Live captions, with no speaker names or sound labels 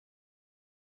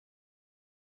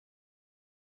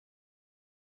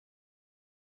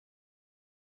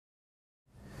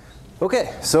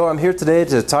Okay, so I'm here today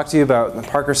to talk to you about the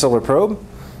Parker Solar Probe.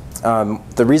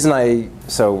 The reason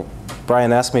so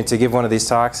Brian asked me to give one of these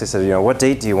talks. He said, what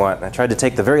date do you want? And I tried to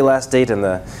take the very last date in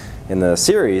the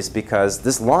series because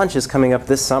this launch is coming up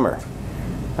this summer.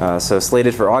 So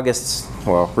slated for August,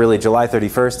 well, really July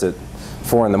 31st at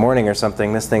 4 in the morning or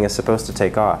something, this thing is supposed to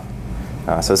take off.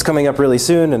 So it's coming up really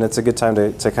soon, and it's a good time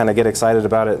to kind of get excited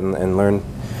about it and learn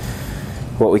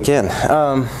what we can.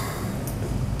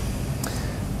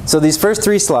 So these first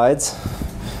 3 slides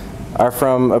are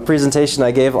from a presentation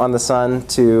I gave on the sun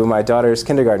to my daughter's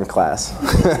kindergarten class.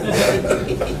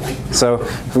 So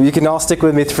you can all stick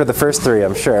with me for the first 3,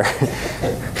 I'm sure.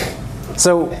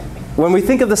 So when we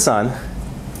think of the sun,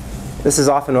 this is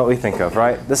often what we think of,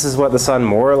 right? This is what the sun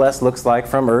more or less looks like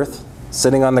from Earth,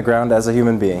 sitting on the ground as a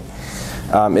human being.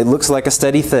 It looks like a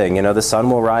steady thing. The sun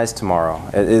will rise tomorrow.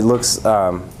 It looks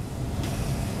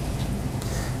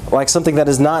like something that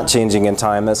is not changing in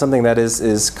time, that's something that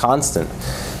is constant.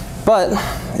 But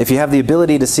if you have the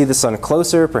ability to see the sun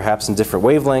closer, perhaps in different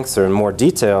wavelengths or in more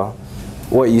detail,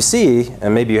 what you see,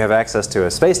 and maybe you have access to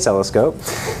a space telescope,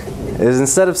 is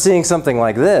instead of seeing something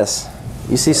like this,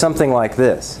 you see something like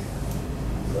this.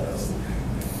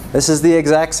 This is the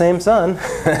exact same sun.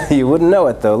 You wouldn't know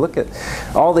it, though. Look at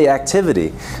all the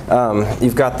activity.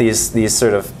 You've got these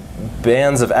sort of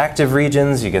bands of active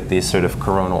regions. You get these sort of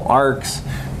coronal arcs.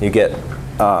 You get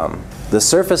the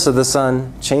surface of the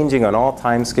sun changing on all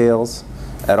time scales,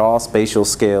 at all spatial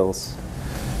scales.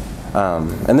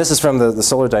 And this is from the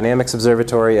Solar Dynamics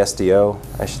Observatory, SDO,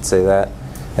 I should say that.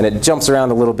 And it jumps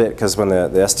around a little bit because when the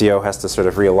SDO has to sort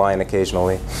of realign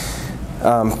occasionally.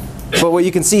 But what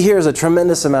you can see here is a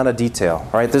tremendous amount of detail,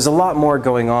 right? There's a lot more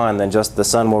going on than just the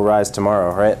sun will rise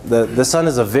tomorrow, right? The sun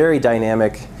is a very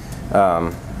dynamic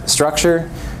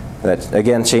structure that,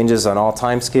 again, changes on all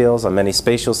time scales, on many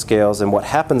spatial scales, and what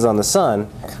happens on the sun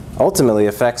ultimately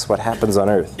affects what happens on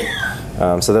Earth.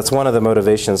 So that's one of the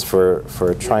motivations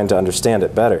for trying to understand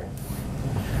it better.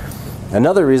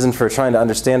 Another reason for trying to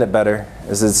understand it better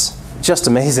is it's just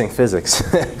amazing physics.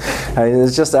 I mean,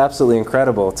 it's just absolutely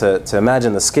incredible to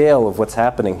imagine the scale of what's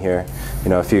happening here.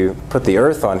 If you put the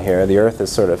Earth on here, the Earth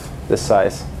is sort of this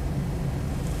size.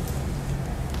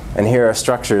 And here are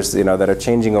structures that are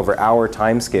changing over our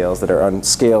time scales, that are on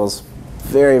scales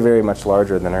very, very much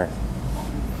larger than Earth.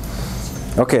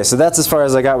 Okay, so that's as far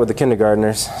as I got with the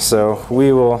kindergartners. So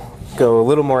we will go a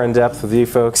little more in depth with you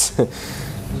folks.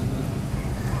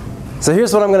 So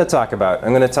here's what I'm going to talk about.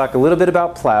 I'm going to talk a little bit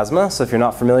about plasma. So if you're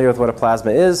not familiar with what a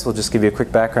plasma is, we'll just give you a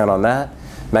quick background on that.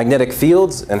 Magnetic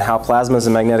fields and how plasmas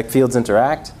and magnetic fields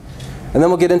interact. And then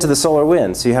we'll get into the solar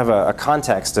wind. So you have a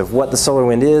context of what the solar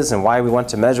wind is and why we want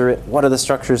to measure it. What are the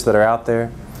structures that are out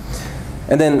there?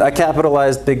 And then I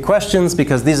capitalized big questions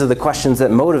because these are the questions that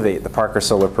motivate the Parker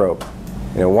Solar Probe.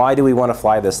 Why do we want to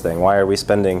fly this thing? Why are we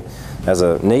spending, as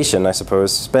a nation, I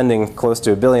suppose, spending close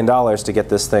to $1 billion to get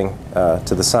this thing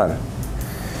to the sun?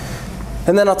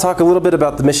 And then I'll talk a little bit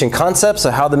about the mission concepts,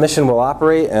 so how the mission will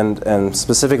operate, and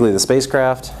specifically the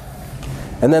spacecraft.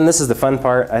 And then this is the fun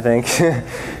part, I think,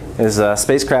 is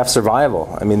spacecraft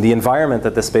survival. I mean, the environment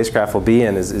that the spacecraft will be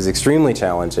in is extremely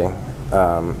challenging,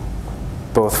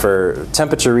 both for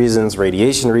temperature reasons,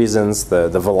 radiation reasons. The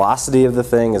velocity of the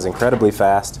thing is incredibly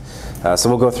fast. So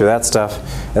we'll go through that stuff.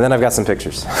 And then I've got some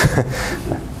pictures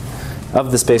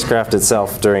of the spacecraft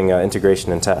itself during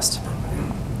integration and test.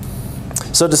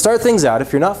 So to start things out,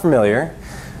 if you're not familiar,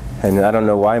 and I don't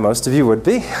know why most of you would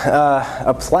be,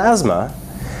 a plasma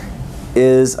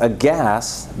is a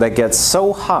gas that gets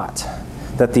so hot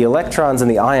that the electrons and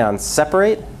the ions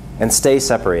separate and stay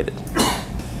separated.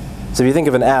 So if you think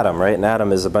of an atom, right? An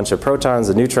atom is a bunch of protons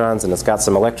and neutrons, and it's got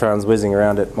some electrons whizzing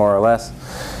around it, more or less,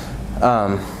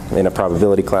 in a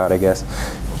probability cloud, I guess.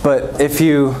 But if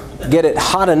you get it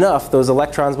hot enough, those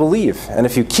electrons will leave. And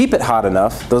if you keep it hot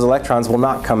enough, those electrons will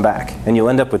not come back. And you'll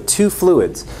end up with 2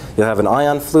 fluids. You'll have an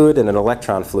ion fluid and an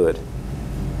electron fluid.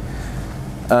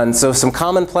 And so some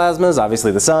common plasmas,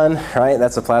 obviously the sun, right?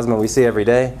 That's a plasma we see every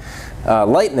day.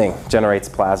 Lightning generates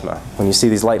plasma when you see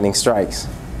these lightning strikes.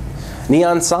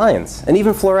 Neon signs and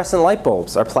even fluorescent light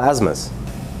bulbs are plasmas.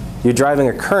 You're driving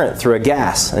a current through a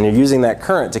gas, and you're using that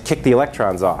current to kick the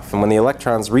electrons off. And when the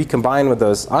electrons recombine with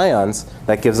those ions,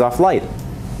 that gives off light.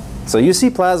 So you see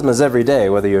plasmas every day,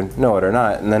 whether you know it or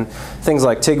not. And then things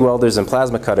like TIG welders and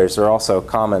plasma cutters are also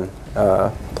common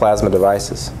plasma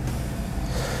devices.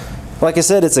 Like I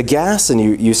said, it's a gas, and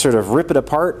you sort of rip it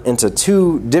apart into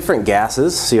 2 different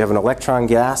gases. So you have an electron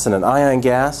gas and an ion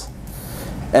gas.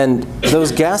 And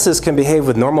those gases can behave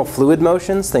with normal fluid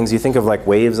motions, things you think of like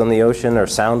waves on the ocean or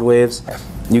sound waves.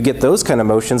 You get those kind of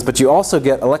motions, but you also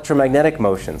get electromagnetic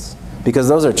motions. because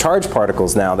those are charged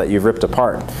particles now that you've ripped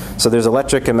apart. So there's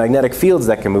electric and magnetic fields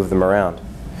that can move them around.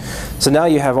 So now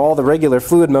you have all the regular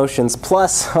fluid motions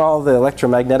plus all the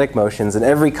electromagnetic motions, and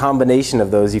every combination of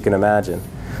those you can imagine.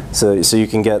 So you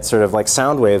can get sort of like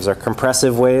sound waves or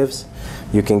compressive waves.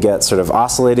 You can get sort of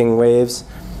oscillating waves.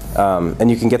 And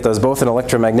you can get those both in an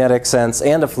electromagnetic sense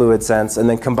and a fluid sense, and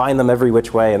then combine them every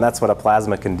which way, and that's what a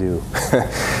plasma can do.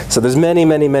 So there's many,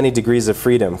 many, many degrees of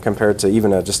freedom compared to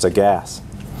even just a gas.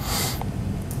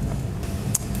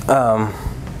 And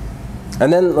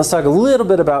then let's talk a little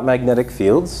bit about magnetic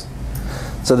fields.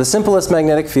 So the simplest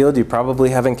magnetic field you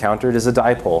probably have encountered is a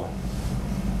dipole.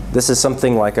 This is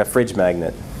something like a fridge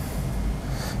magnet.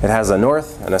 It has a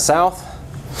north and a south.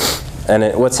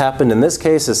 And what's happened in this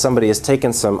case is somebody has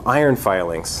taken some iron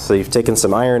filings. So you've taken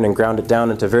some iron and ground it down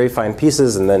into very fine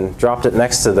pieces and then dropped it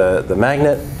next to the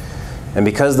magnet. And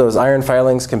because those iron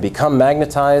filings can become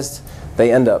magnetized,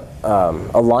 they end up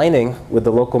aligning with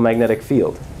the local magnetic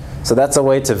field. So that's a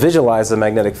way to visualize the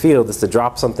magnetic field, is to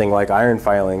drop something like iron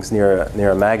filings near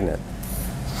a magnet.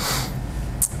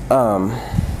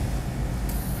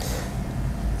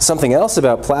 Something else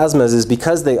about plasmas is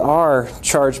because they are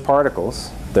charged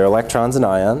particles, they're electrons and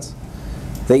ions,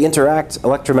 they interact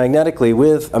electromagnetically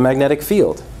with a magnetic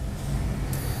field.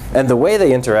 And the way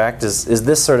they interact is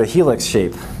this sort of helix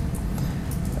shape.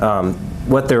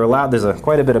 What they're allowed, there's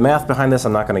quite a bit of math behind this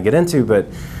I'm not going to get into, but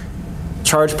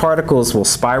charged particles will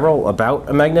spiral about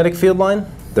a magnetic field line.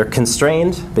 They're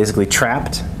constrained, basically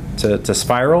trapped to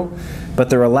spiral, but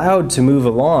they're allowed to move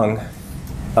along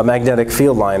a magnetic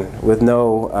field line with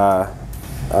no,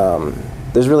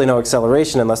 there's really no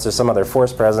acceleration unless there's some other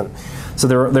force present. So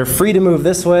they're free to move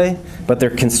this way, but they're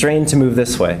constrained to move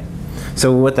this way.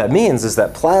 So what that means is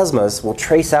that plasmas will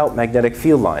trace out magnetic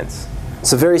field lines.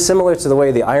 So very similar to the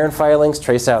way the iron filings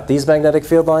trace out these magnetic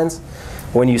field lines,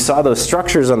 when you saw those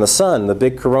structures on the sun, the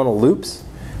big coronal loops,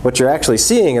 what you're actually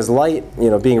seeing is light,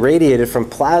 being radiated from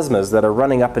plasmas that are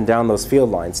running up and down those field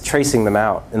lines, tracing them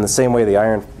out in the same way the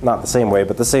iron, not the same way,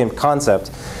 but the same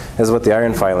concept as what the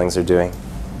iron filings are doing.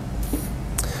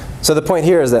 So the point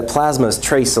here is that plasmas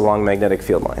trace along magnetic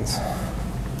field lines.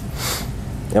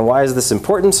 And why is this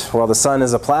important? Well, the sun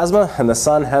is a plasma, and the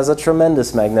sun has a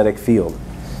tremendous magnetic field.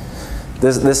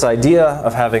 This idea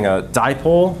of having a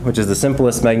dipole, which is the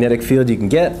simplest magnetic field you can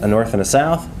get, a north and a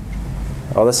south,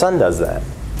 well, the sun does that.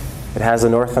 It has a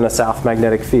north and a south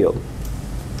magnetic field.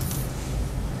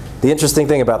 The interesting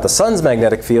thing about the sun's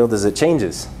magnetic field is it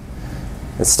changes.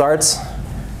 It starts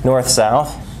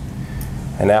north-south,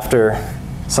 and after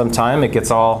some time it gets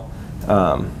all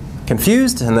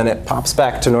confused, and then it pops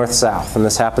back to north-south, and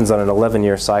this happens on an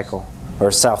 11-year cycle. Or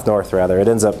south-north, rather. It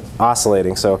ends up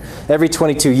oscillating. So every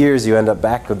 22 years, you end up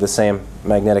back with the same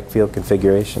magnetic field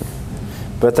configuration.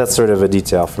 But that's sort of a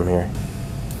detail from here.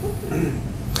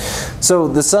 So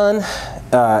the sun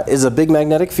is a big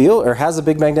magnetic field, or has a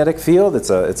big magnetic field.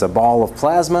 It's a ball of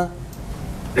plasma.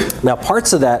 Now,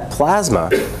 parts of that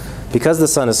plasma, because the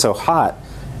sun is so hot,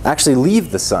 actually leave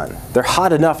the sun. They're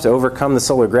hot enough to overcome the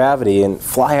solar gravity and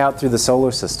fly out through the solar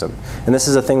system. And this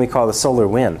is a thing we call the solar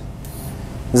wind.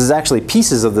 This is actually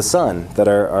pieces of the sun that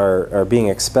are being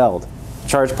expelled.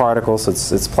 Charged particles, so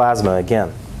it's plasma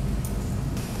again.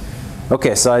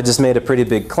 Okay, so I just made a pretty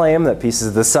big claim that pieces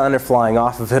of the sun are flying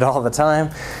off of it all the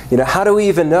time. How do we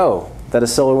even know that a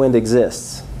solar wind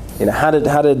exists? How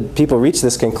did people reach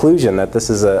this conclusion that this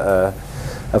is a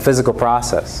physical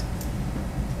process?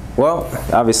 Well,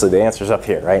 obviously the answer's up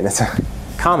here, right? It's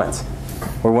comets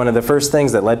were one of the first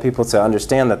things that led people to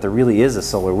understand that there really is a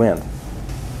solar wind.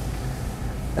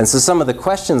 And so some of the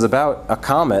questions about a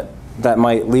comet that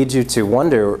might lead you to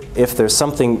wonder if there's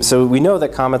something, so we know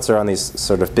that comets are on these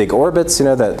sort of big orbits,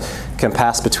 that can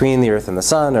pass between the Earth and the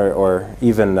Sun, or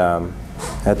even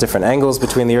at different angles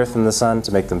between the Earth and the Sun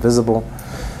to make them visible.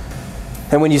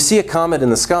 And when you see a comet in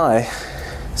the sky,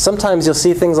 sometimes you'll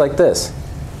see things like this.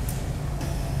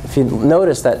 If you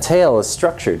notice, that tail is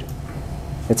structured.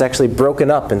 It's actually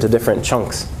broken up into different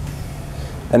chunks.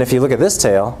 And if you look at this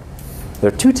tail,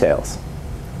 there are two tails.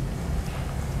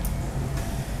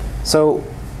 So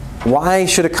why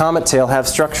should a comet tail have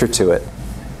structure to it?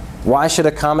 Why should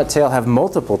a comet tail have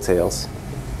multiple tails?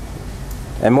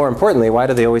 And more importantly, why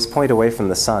do they always point away from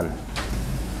the sun?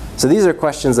 So these are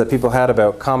questions that people had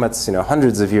about comets,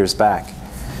 hundreds of years back.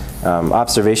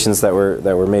 Observations that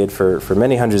were made for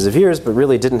many hundreds of years, but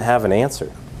really didn't have an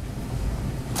answer.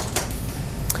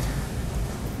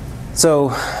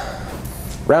 So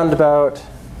round about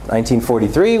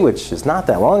 1943, which is not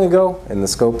that long ago in the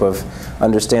scope of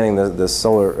understanding the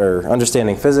solar, or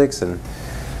understanding physics and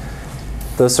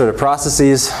those sort of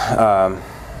processes,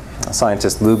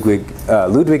 scientist Ludwig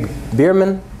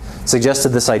Biermann suggested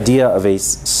this idea of a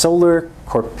solar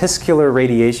corpuscular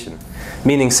radiation,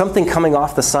 meaning something coming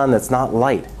off the sun that's not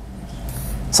light,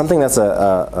 something that's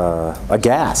a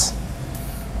gas.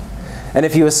 And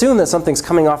if you assume that something's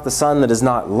coming off the sun that is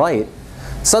not light,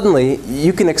 suddenly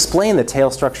you can explain the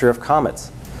tail structure of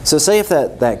comets. So say if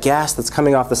that gas that's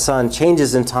coming off the sun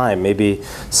changes in time, maybe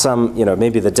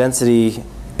maybe the density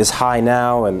is high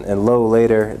now and low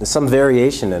later, there's some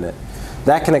variation in it.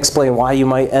 That can explain why you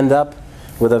might end up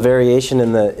with a variation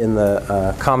in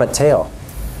the comet tail.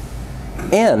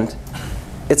 And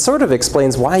it sort of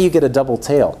explains why you get a double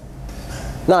tail.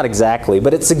 Not exactly,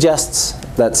 but it suggests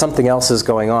that something else is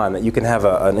going on, that you can have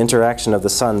an interaction of the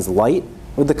sun's light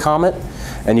with the comet,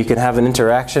 and you can have an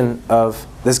interaction of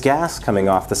this gas coming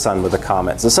off the sun with the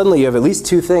comet. So suddenly you have at least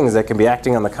two things that can be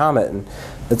acting on the comet, and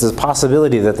it's a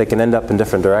possibility that they can end up in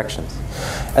different directions.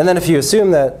 And then if you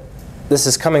assume that this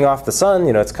is coming off the sun,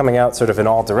 it's coming out sort of in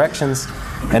all directions,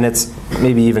 and it's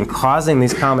maybe even causing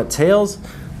these comet tails,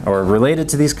 or related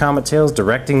to these comet tails,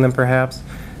 directing them perhaps,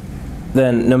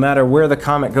 then no matter where the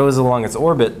comet goes along its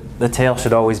orbit, the tail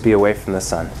should always be away from the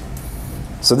sun.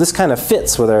 So this kind of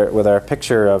fits with our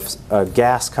picture of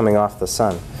gas coming off the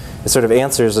sun. It sort of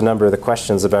answers a number of the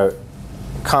questions about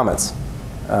comets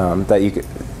that you could.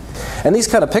 And these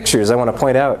kind of pictures, I want to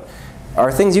point out,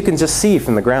 are things you can just see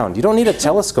from the ground. You don't need a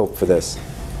telescope for this.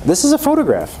 This is a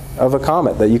photograph of a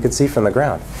comet that you can see from the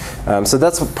ground. So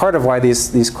that's part of why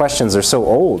these questions are so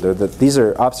old, or that these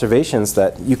are observations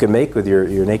that you can make with your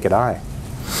naked eye.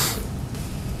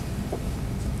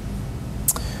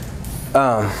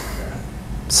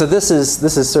 So this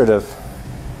is sort of,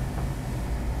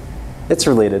 it's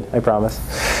related, I promise.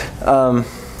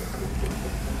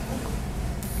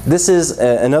 This is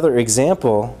another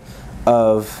example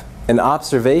of an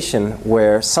observation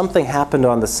where something happened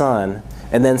on the sun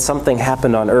and then something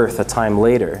happened on Earth a time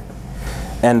later.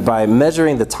 And by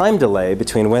measuring the time delay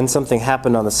between when something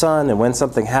happened on the sun and when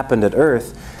something happened at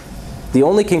Earth, the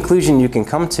only conclusion you can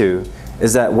come to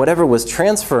is that whatever was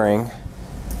transferring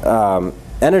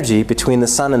energy between the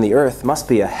sun and the Earth must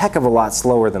be a heck of a lot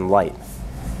slower than light.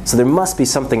 So there must be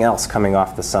something else coming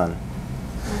off the sun.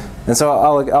 And so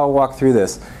I'll walk through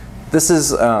this. This is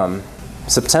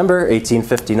September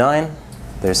 1859.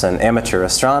 There's an amateur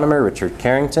astronomer, Richard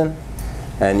Carrington.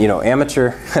 And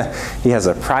amateur, he has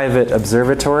a private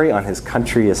observatory on his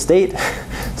country estate.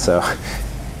 So,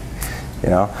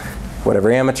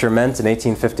 whatever amateur meant in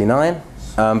 1859.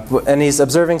 And he's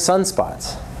observing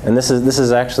sunspots. And this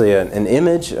is actually an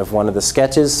image of one of the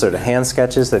sketches, sort of hand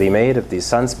sketches that he made of these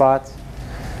sunspots.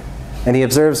 And he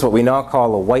observes what we now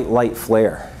call a white light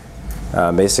flare.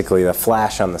 Basically a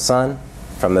flash on the sun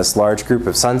from this large group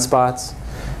of sunspots.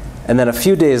 And then a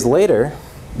few days later,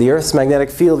 the Earth's magnetic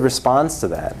field responds to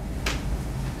that.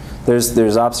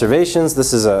 There's observations.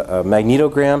 This is a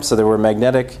magnetogram, so there were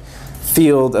magnetic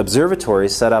field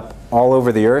observatories set up all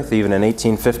over the Earth, even in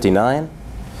 1859.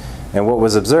 And what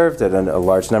was observed at a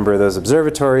large number of those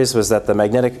observatories was that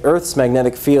the Earth's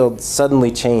magnetic field suddenly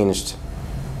changed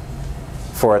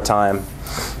for a time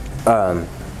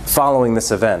following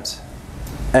this event.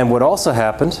 And what also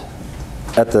happened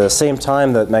at the same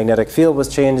time that magnetic field was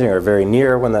changing, or very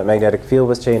near when that magnetic field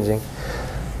was changing,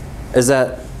 is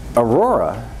that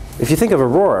aurora, if you think of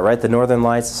aurora, right, the northern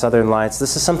lights, the southern lights,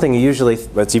 this is something you usually,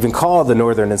 it's even called the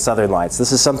northern and southern lights.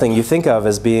 This is something you think of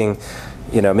as being,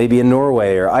 maybe in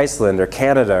Norway or Iceland or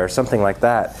Canada or something like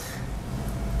that.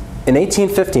 In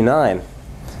 1859,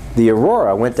 the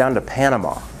aurora went down to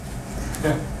Panama.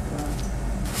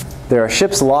 There are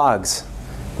ship's logs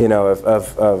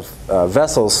of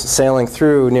vessels sailing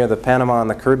through near the Panama and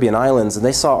the Caribbean islands, and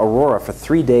they saw aurora for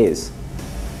 3 days.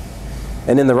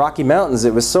 And in the Rocky Mountains,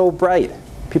 it was so bright,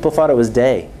 people thought it was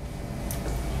day.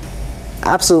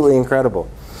 Absolutely incredible.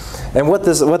 And what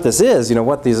this is,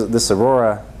 what this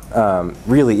aurora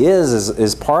really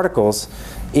is particles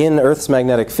in Earth's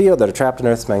magnetic field that are trapped in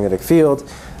Earth's magnetic field,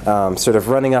 sort of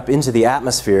running up into the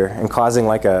atmosphere and causing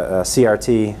like a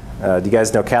CRT. Do you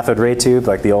guys know cathode ray tube,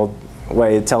 like the old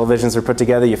way televisions are put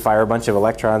together? You fire a bunch of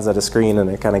electrons at a screen and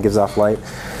it kind of gives off light.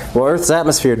 Well, Earth's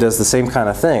atmosphere does the same kind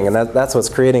of thing, and that's what's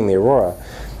creating the aurora.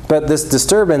 But this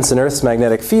disturbance in Earth's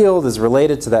magnetic field is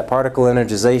related to that particle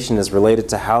energization, is related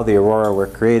to how the aurora were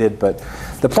created. But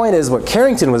the point is, what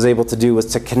Carrington was able to do was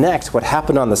to connect what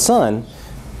happened on the sun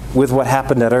with what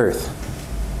happened at Earth.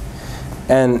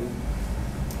 And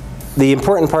the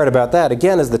important part about that,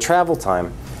 again, is the travel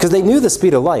time. Because they knew the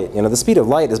speed of light. The speed of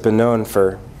light has been known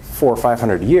for 400 or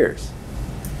 500 years.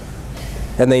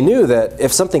 And they knew that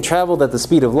if something traveled at the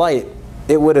speed of light,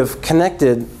 it would have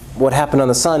connected what happened on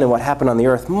the sun and what happened on the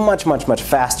Earth much, much, much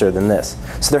faster than this.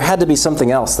 So there had to be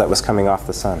something else that was coming off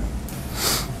the sun.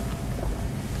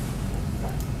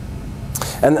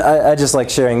 And I just like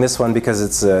sharing this one because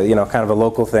it's you know, kind of a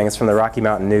local thing. It's from the Rocky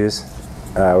Mountain News,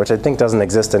 which I think doesn't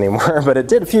exist anymore, but it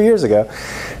did a few years ago.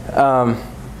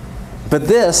 But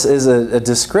this is a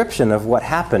description of what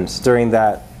happened during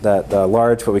that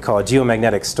large, what we call a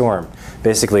geomagnetic storm.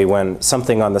 Basically, when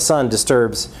something on the sun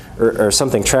disturbs, or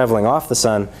something traveling off the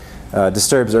sun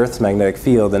disturbs Earth's magnetic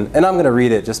field. And I'm going to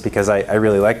read it just because I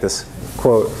really like this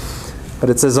quote. But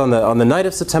it says, on the night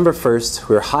of September 1st,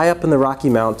 we were high up in the Rocky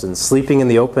Mountains, sleeping in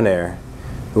the open air.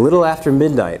 A little after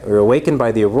midnight, we were awakened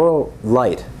by the auroral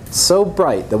light, so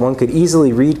bright that one could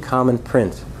easily read common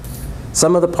print.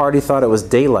 Some of the party thought it was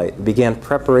daylight and began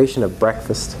preparation of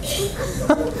breakfast.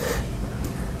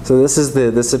 So this is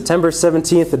the September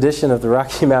 17th edition of the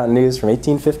Rocky Mountain News from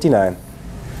 1859.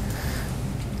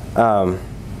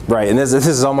 Right, and this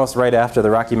is almost right after the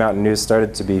Rocky Mountain News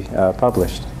started to be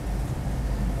published.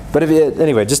 But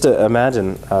anyway, just to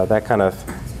imagine that kind of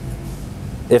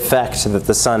effect that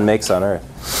the sun makes on Earth.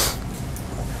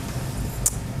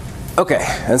 Okay,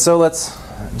 and so let's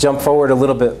jump forward a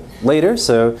little bit later.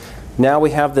 So now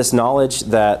we have this knowledge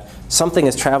that something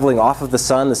is traveling off of the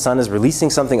sun is releasing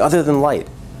something other than light.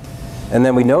 And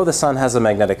then we know the sun has a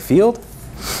magnetic field.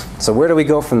 So where do we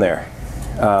go from there?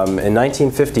 In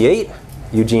 1958,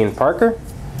 Eugene Parker.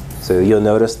 So you'll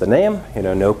notice the name, you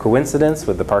know, no coincidence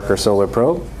with the Parker Solar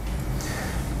Probe.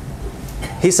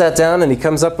 He sat down and he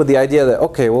comes up with the idea that,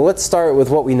 okay, well, let's start with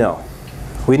what we know.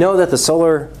 We know that the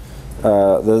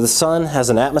sun has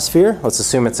an atmosphere. Let's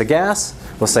assume it's a gas.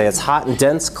 We'll say it's hot and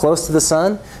dense, close to the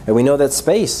sun. And we know that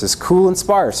space is cool and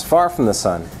sparse, far from the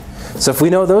sun. So if we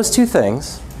know those two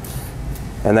things,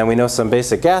 and then we know some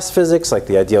basic gas physics, like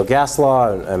the ideal gas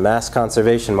law and mass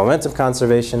conservation, momentum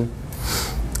conservation,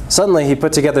 suddenly he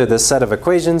put together this set of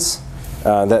equations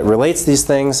that relates these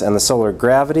things and the solar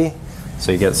gravity.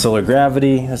 So you get solar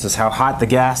gravity. This is how hot the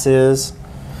gas is.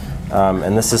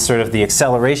 And this is sort of the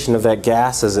acceleration of that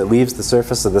gas as it leaves the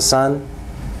surface of the sun.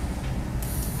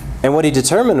 And what he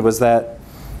determined was that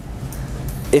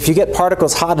if you get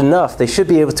particles hot enough, they should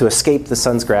be able to escape the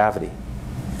sun's gravity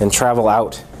and travel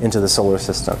out into the solar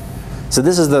system. So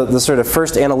this is the sort of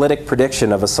first analytic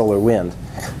prediction of a solar wind.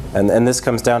 And this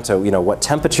comes down to, you know, what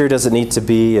temperature does it need to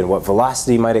be and what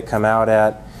velocity might it come out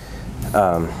at.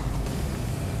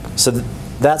 So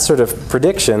that sort of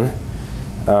prediction,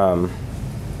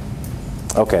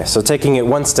 okay, so taking it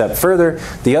one step further,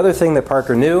 the other thing that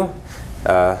Parker knew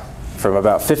from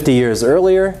about 50 years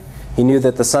earlier, he knew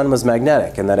that the sun was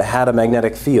magnetic and that it had a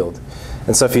magnetic field.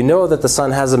 And so if you know that the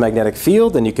sun has a magnetic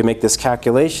field, then you can make this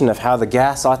calculation of how the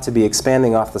gas ought to be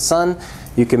expanding off the sun.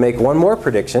 You can make one more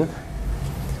prediction,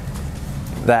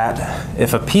 that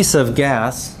if a piece of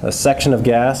gas, a section of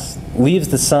gas, leaves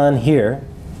the sun here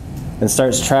and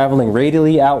starts traveling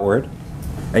radially outward,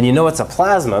 and you know it's a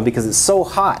plasma because it's so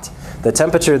hot. The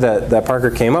temperature that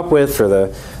Parker came up with for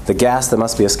the gas that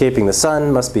must be escaping the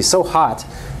sun must be so hot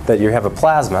that you have a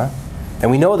plasma.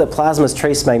 And we know that plasmas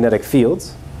trace magnetic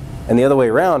fields. And the other way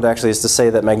around actually is to say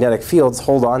that magnetic fields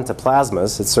hold on to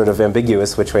plasmas. It's sort of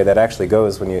ambiguous which way that actually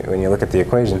goes when you look at the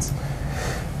equations.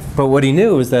 But what he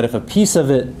knew is that if a piece of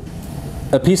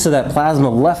that plasma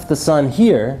left the sun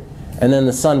here, and then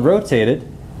the sun rotated,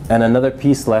 and another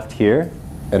piece left here,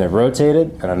 and it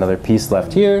rotated, and another piece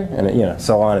left here, and it, you know,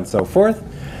 so on and so forth,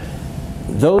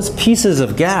 those pieces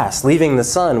of gas leaving the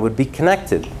sun would be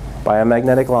connected by a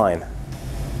magnetic line.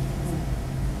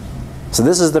 So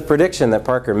this is the prediction that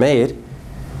Parker made,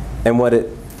 and what it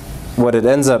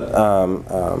ends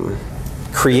up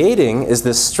creating is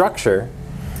this structure.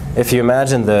 If you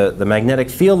imagine the magnetic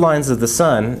field lines of the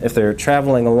sun, if they're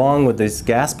traveling along with these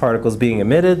gas particles being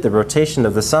emitted, the rotation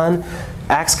of the sun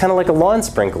acts kind of like a lawn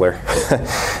sprinkler.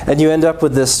 And you end up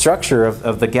with this structure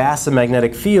of the gas and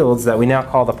magnetic fields that we now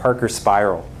call the Parker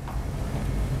spiral.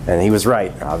 And he was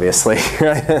right, obviously.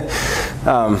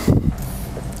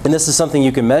 And this is something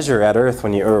you can measure at Earth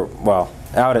when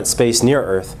out at space near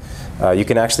Earth. You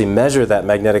can actually measure that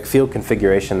magnetic field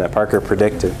configuration that Parker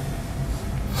predicted.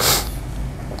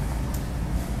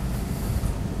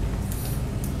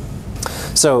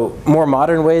 So more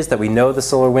modern ways that we know the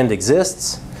solar wind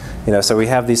exists. So we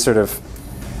have these sort of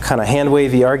kind of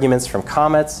hand-wavy arguments from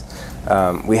comets.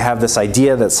 We have this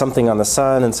idea that something on the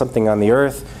sun and something on the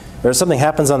Earth, or something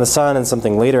happens on the sun and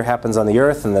something later happens on the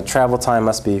Earth, and the travel time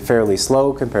must be fairly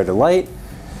slow compared to light.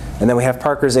 And then we have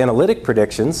Parker's analytic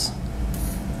predictions.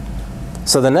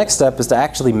 So the next step is to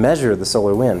actually measure the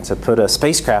solar wind, to put a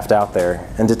spacecraft out there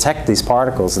and detect these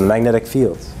particles and magnetic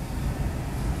fields.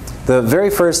 The very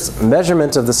first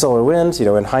measurement of the solar wind,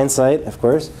 in hindsight, of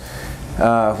course,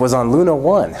 was on Luna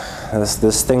 1.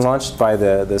 This thing launched by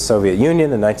the Soviet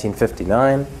Union in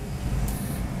 1959.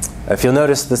 If you'll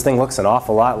notice, this thing looks an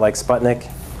awful lot like Sputnik.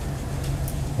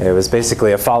 It was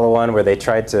basically a follow-on where they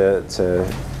tried to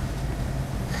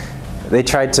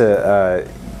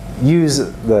use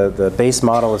the base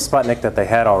model of Sputnik that they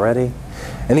had already.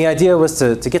 And the idea was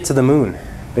to get to the moon,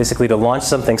 basically to launch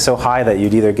something so high that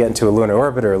you'd either get into a lunar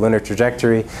orbit or a lunar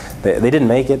trajectory. They didn't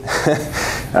make it.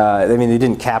 I mean, they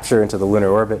didn't capture into the lunar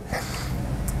orbit.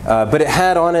 But it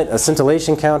had on it a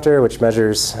scintillation counter, which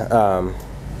measures,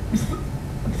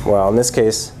 well, in this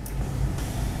case,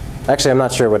 actually, I'm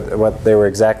not sure what they were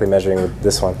exactly measuring with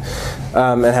this one.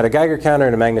 It had a Geiger counter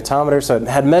and a magnetometer, so it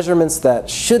had measurements that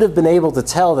should have been able to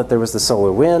tell that there was the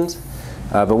solar wind.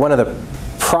 But one of the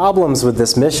problems with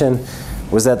this mission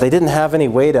was that they didn't have any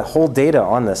way to hold data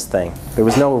on this thing. There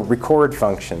was no record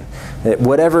function.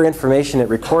 Whatever information it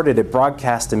recorded, it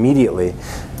broadcast immediately.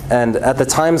 And at the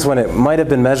times when it might have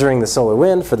been measuring the solar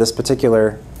wind for this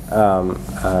particular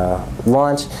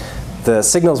launch, the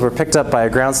signals were picked up by a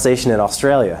ground station in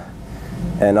Australia.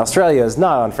 And Australia is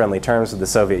not on friendly terms with the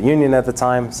Soviet Union at the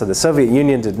time, so the Soviet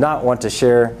Union did not want to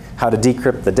share how to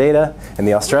decrypt the data, and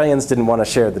the Australians didn't want to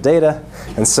share the data,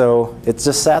 and so it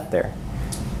just sat there.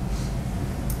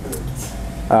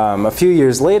 A few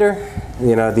years later,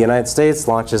 the United States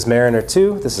launches Mariner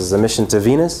 2. This is a mission to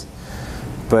Venus.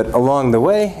 But along the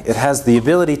way, it has the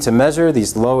ability to measure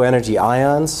these low-energy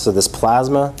ions, so this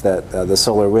plasma that the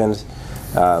solar wind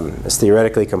is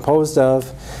theoretically composed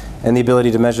of, and the ability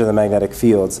to measure the magnetic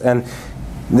fields. And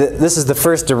this is the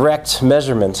first direct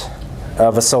measurement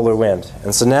of a solar wind.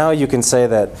 And so now you can say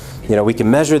that we can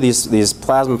measure these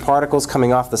plasma particles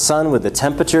coming off the sun with the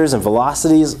temperatures and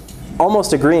velocities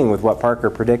almost agreeing with what Parker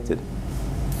predicted.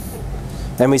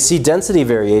 And we see density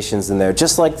variations in there,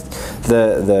 just like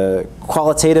the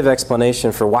qualitative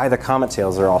explanation for why the comet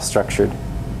tails are all structured.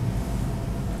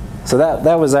 So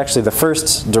that was actually the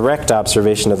first direct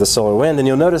observation of the solar wind, and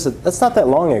you'll notice that that's not that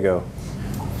long ago.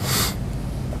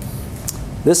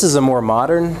 This is a more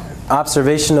modern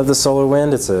observation of the solar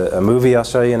wind. It's a movie I'll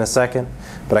show you in a second,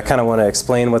 but I kind of want to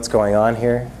explain what's going on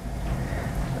here.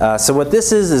 So what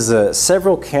this is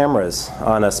several cameras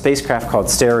on a spacecraft called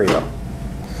Stereo.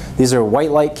 These are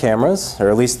white light cameras, or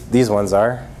at least these ones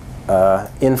are.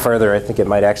 In further, I think it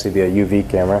might actually be a UV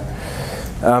camera.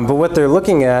 But what they're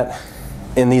looking at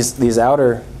in these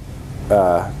outer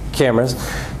cameras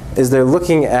is they're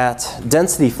looking at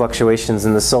density fluctuations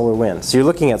in the solar wind. So you're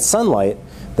looking at sunlight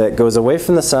that goes away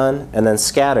from the sun and then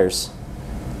scatters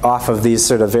off of these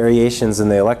sort of variations in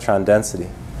the electron density.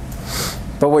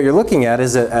 But what you're looking at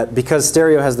is that because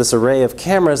Stereo has this array of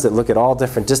cameras that look at all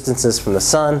different distances from the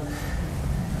sun,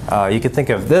 you could think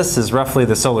of this as roughly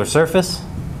the solar surface.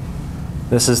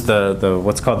 This is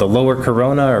what's called the lower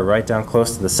corona, or right down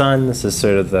close to the sun. This is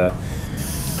sort of the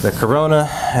corona,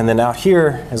 and then out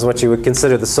here is what you would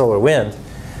consider the solar wind.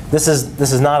 This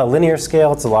is not a linear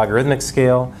scale, it's a logarithmic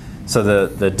scale. So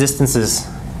the distances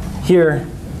here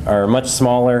are much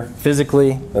smaller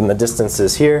physically than the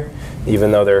distances here,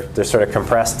 even though they're sort of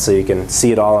compressed so you can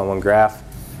see it all on one graph.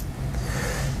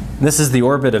 This is the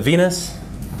orbit of Venus,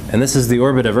 and this is the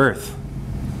orbit of Earth.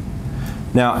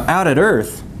 Now, out at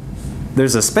Earth,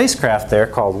 there's a spacecraft there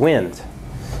called WIND.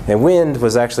 And WIND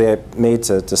was actually made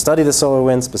to study the solar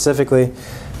wind specifically.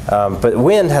 But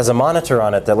WIND has a monitor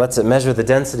on it that lets it measure the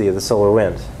density of the solar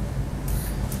wind.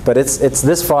 But it's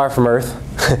this far from Earth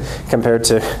compared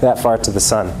to that far to the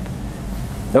sun.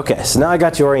 OK, so now I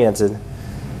got you oriented.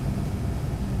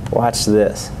 Watch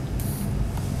this.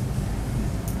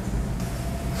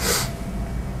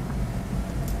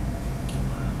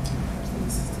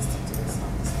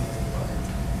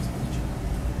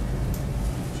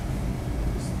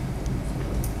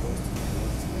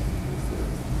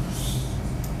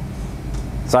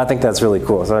 So I think that's really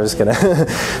cool. So I'm just going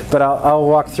to, but I'll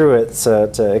walk through it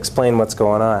to explain what's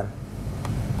going on.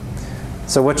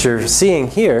 So what you're seeing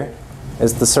here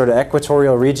is the sort of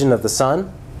equatorial region of the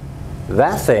sun.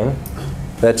 That thing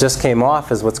that just came off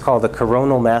is what's called a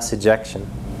coronal mass ejection.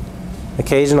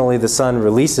 Occasionally the sun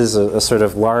releases a sort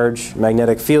of large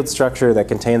magnetic field structure that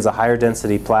contains a higher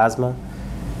density plasma,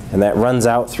 and that runs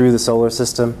out through the solar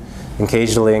system,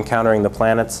 occasionally encountering the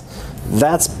planets.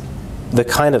 That's the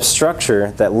kind of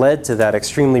structure that led to that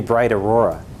extremely bright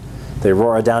aurora. The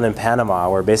aurora down in Panama,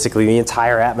 where basically the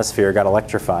entire atmosphere got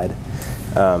electrified.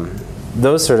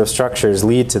 Those sort of structures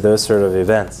lead to those sort of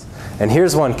events. And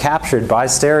here's one captured by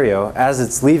Stereo as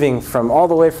it's leaving from all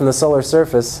the way from the solar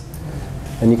surface.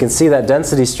 And you can see that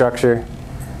density structure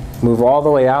move all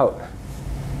the way out.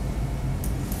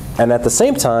 And at the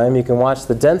same time, you can watch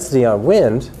the density on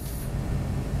wind.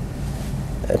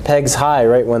 It pegs high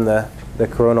right when the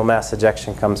coronal mass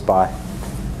ejection comes by.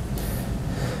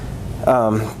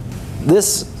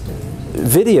 This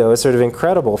video is sort of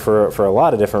incredible for a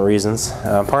lot of different reasons.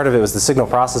 Part of it was the signal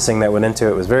processing that went into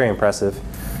it was very impressive.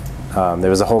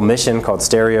 There was a whole mission called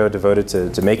Stereo devoted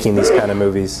to making these kind of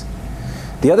movies.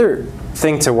 The other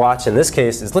thing to watch in this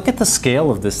case is look at the scale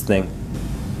of this thing.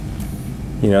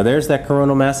 You know, there's that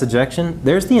coronal mass ejection.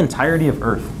 There's the entirety of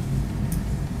Earth.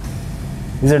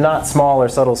 These are not small or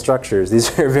subtle structures.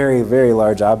 These are very, very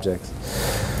large objects.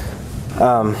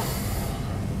 So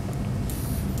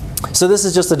this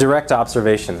is just a direct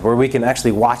observation where we can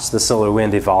actually watch the solar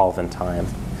wind evolve in time.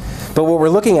 But what we're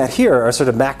looking at here are sort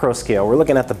of macro scale. We're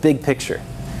looking at the big picture.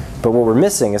 But what we're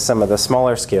missing is some of the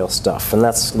smaller scale stuff, and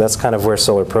that's kind of where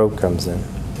Solar Probe comes in.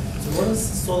 So what is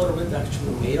solar wind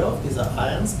actually made of? These are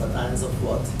ions, but ions of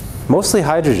what? Mostly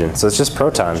hydrogen, so it's just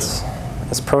protons.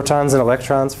 It's protons and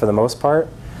electrons for the most part.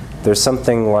 There's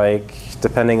something like,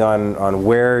 depending on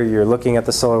where you're looking at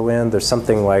the solar wind, there's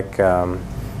something like 10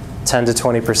 to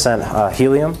 20%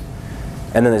 helium.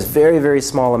 And then there's very, very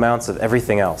small amounts of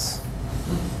everything else.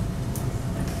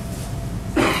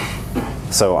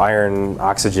 So iron,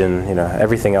 oxygen, you know,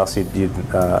 everything else you'd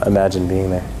imagine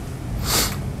being there.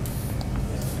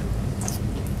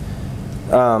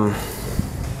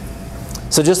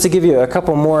 So just to give you a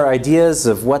couple more ideas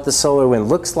of what the solar wind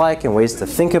looks like and ways to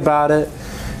think about it.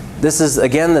 This is,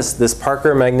 again, this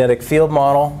Parker magnetic field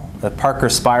model, the Parker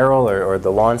spiral, or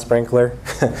the lawn sprinkler,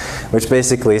 which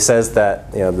basically says that,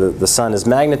 you know, the sun is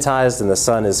magnetized and the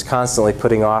sun is constantly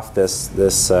putting off this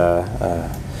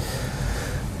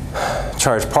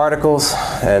charged particles,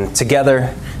 and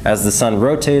together, as the sun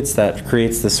rotates, that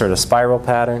creates this sort of spiral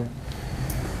pattern.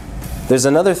 There's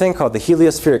another thing called the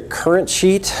heliospheric current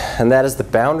sheet, and that is the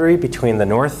boundary between the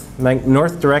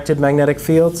north-directed magnetic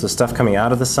field, so stuff coming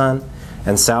out of the sun,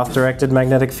 and south-directed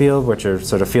magnetic field, which are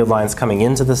sort of field lines coming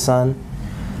into the sun.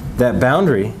 That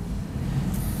boundary,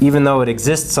 even though it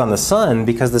exists on the sun,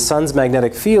 because the sun's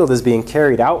magnetic field is being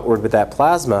carried outward with that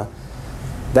plasma,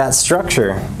 that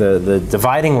structure, the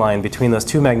dividing line between those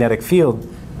two magnetic field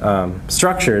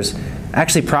structures,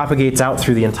 actually propagates out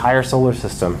through the entire solar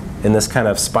system in this kind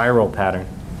of spiral pattern.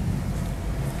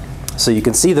 So you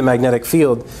can see the magnetic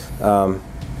field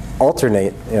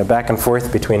alternate, you know, back and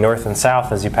forth between north and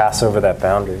south as you pass over that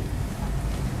boundary.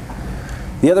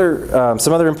 The other,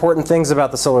 some other important things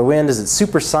about the solar wind is it's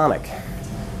supersonic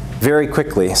very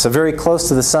quickly. So very close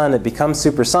to the sun, it becomes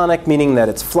supersonic, meaning that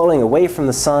it's flowing away from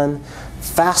the sun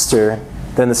faster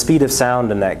than the speed of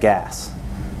sound in that gas.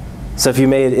 So if you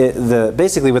made it,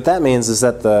 basically what that means is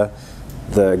that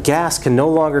the gas can no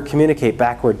longer communicate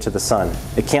backward to the sun.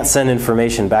 It can't send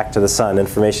information back to the sun.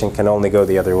 Information can only go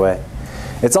the other way.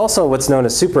 It's also what's known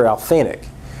as super alphanic.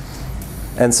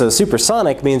 And so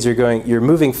supersonic means you're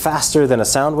moving faster than a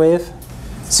sound wave.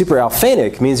 Super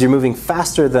alphanic means you're moving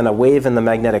faster than a wave in the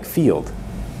magnetic field.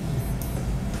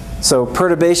 So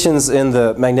perturbations in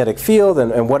the magnetic field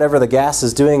and whatever the gas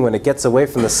is doing when it gets away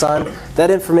from the sun,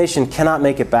 that information cannot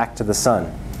make it back to the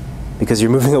sun because you're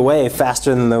moving away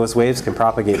faster than those waves can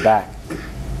propagate back.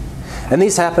 And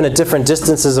these happen at different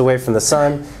distances away from the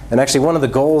sun. And actually one of the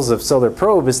goals of Solar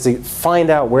Probe is to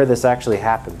find out where this actually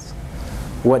happens.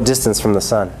 What distance from the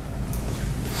sun.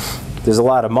 There's a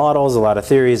lot of models, a lot of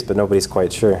theories, but nobody's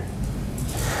quite sure.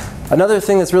 Another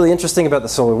thing that's really interesting about the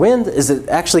solar wind is it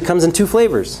actually comes in two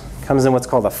flavors. It comes in what's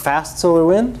called a fast solar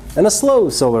wind and a slow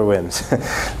solar wind.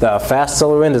 The fast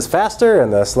solar wind is faster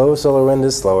and the slow solar wind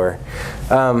is slower.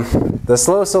 The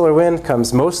slow solar wind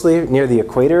comes mostly near the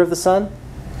equator of the sun.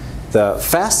 The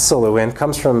fast solar wind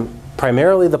comes from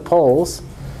primarily the poles,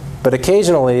 but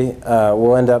occasionally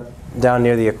will end up down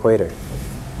near the equator.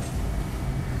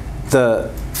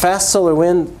 The fast solar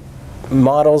wind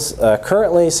models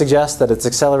currently suggest that it's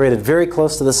accelerated very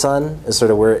close to the sun, is sort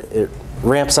of where it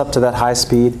ramps up to that high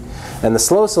speed. And the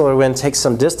slow solar wind takes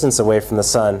some distance away from the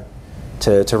sun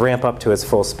to ramp up to its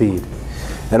full speed.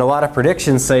 And a lot of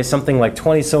predictions say something like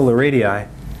 20 solar radii.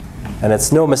 And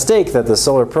it's no mistake that the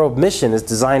Solar Probe mission is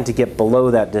designed to get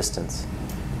below that distance.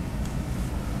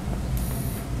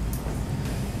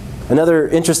 Another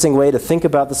interesting way to think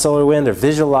about the solar wind or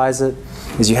visualize it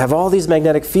is you have all these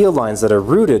magnetic field lines that are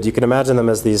rooted. You can imagine them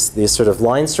as these sort of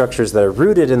line structures that are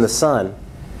rooted in the sun,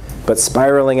 but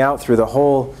spiraling out through the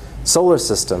whole solar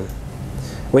system.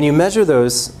 When you measure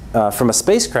those from a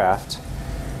spacecraft,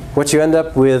 what you end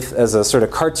up with as a sort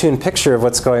of cartoon picture of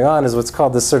what's going on is what's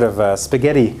called this sort of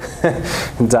spaghetti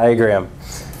diagram.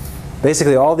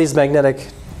 Basically, all these magnetic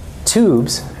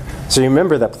tubes So you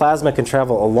remember that plasma can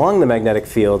travel along the magnetic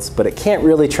fields, but it can't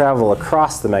really travel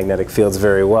across the magnetic fields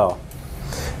very well.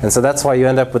 And so that's why you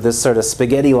end up with this sort of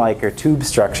spaghetti-like or tube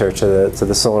structure to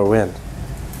the solar wind.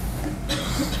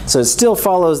 So it still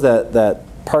follows that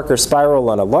Parker spiral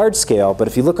on a large scale, but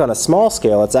if you look on a small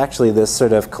scale, it's actually this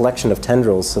sort of collection of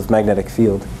tendrils of magnetic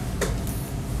field.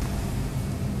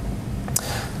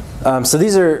 So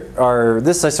these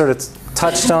this I sort of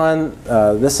touched on.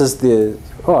 This is the,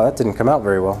 oh, that didn't come out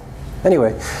very well.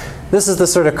 Anyway, this is the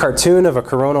sort of cartoon of a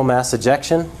coronal mass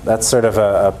ejection. That's sort of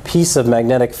a piece of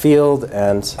magnetic field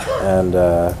and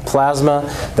plasma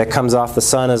that comes off the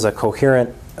sun as a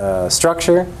coherent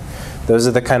structure. Those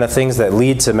are the kind of things that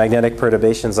lead to magnetic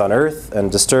perturbations on Earth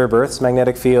and disturb Earth's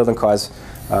magnetic field and cause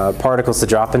particles to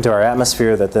drop into our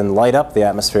atmosphere that then light up the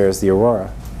atmosphere as the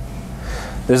aurora.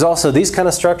 There's also these kind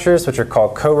of structures, which are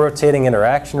called co-rotating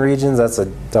interaction regions.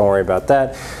 Don't worry about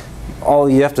that. All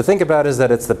you have to think about is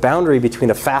that it's the boundary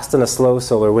between a fast and a slow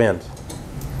solar wind.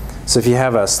 So if you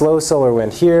have a slow solar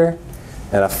wind here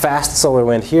and a fast solar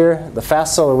wind here, the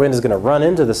fast solar wind is going to run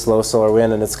into the slow solar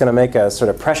wind, and it's going to make a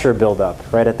sort of pressure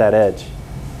buildup right at that edge.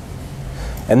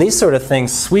 And these sort of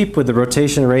things sweep with the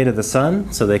rotation rate of the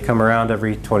sun, so they come around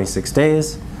every 26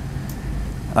 days.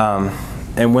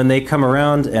 And when they come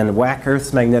around and whack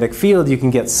Earth's magnetic field, you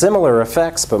can get similar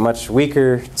effects, but much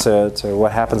weaker to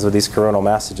what happens with these coronal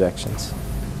mass ejections.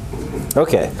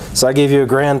 Okay, so I gave you a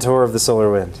grand tour of the solar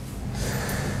wind.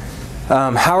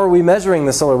 How are we measuring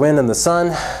the solar wind and the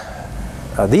sun?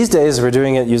 These days we're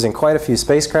doing it using quite a few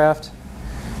spacecraft.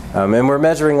 And we're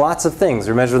measuring lots of things.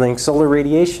 We're measuring solar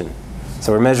radiation.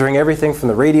 So we're measuring everything from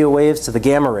the radio waves to the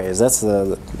gamma rays. That's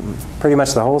pretty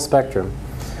much the whole spectrum.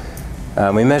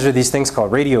 We measure these things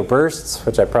called radio bursts,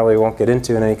 which I probably won't get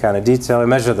into in any kind of detail. We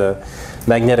measure the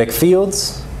magnetic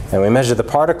fields, and we measure the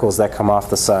particles that come off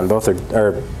the sun. Both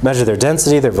measure their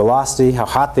density, their velocity, how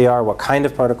hot they are, what kind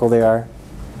of particle they are.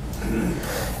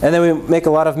 And then we make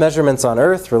a lot of measurements on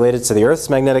Earth related to the Earth's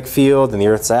magnetic field and the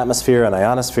Earth's atmosphere and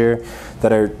ionosphere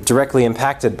that are directly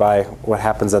impacted by what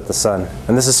happens at the sun.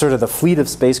 And this is sort of the fleet of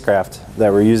spacecraft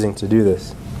that we're using to do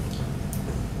this.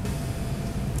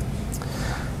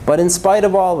 But in spite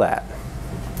of all that,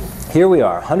 here we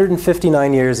are,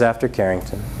 159 years after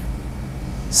Carrington,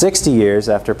 60 years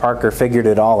after Parker figured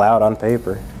it all out on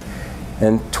paper,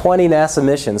 and 20 NASA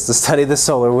missions to study the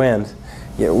solar wind.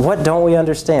 What don't we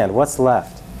understand? What's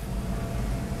left?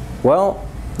 Well,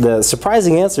 the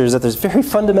surprising answer is that there's very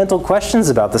fundamental questions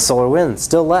about the solar wind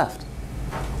still left.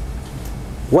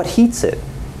 What heats it?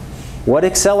 What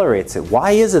accelerates it?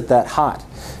 Why is it that hot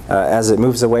as it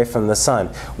moves away from the sun?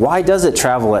 Why does it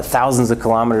travel at thousands of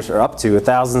kilometers, or up to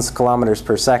thousands of kilometers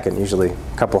per second, usually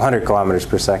a couple hundred kilometers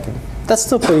per second? That's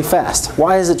still pretty fast.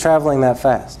 Why is it traveling that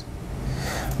fast?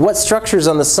 What structures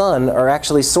on the sun are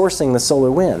actually sourcing the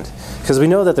solar wind? Because we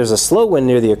know that there's a slow wind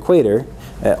near the equator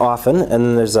often, and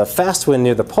then there's a fast wind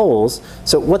near the poles.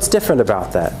 So what's different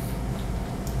about that?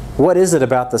 What is it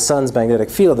about the sun's magnetic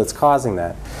field that's causing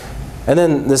that? And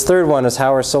then this third one is,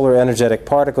 how are solar energetic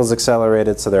particles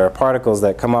accelerated? So there are particles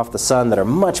that come off the sun that are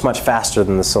much, much faster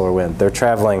than the solar wind. They're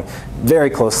traveling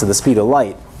very close to the speed of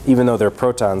light, even though they're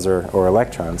protons or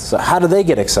electrons. So how do they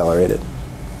get accelerated?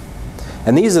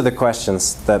 And these are the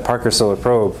questions that Parker Solar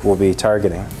Probe will be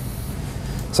targeting.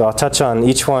 So I'll touch on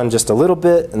each one just a little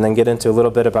bit and then get into a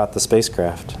little bit about the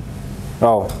spacecraft.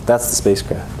 Oh, that's the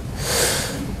spacecraft.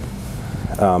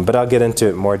 But I'll get into it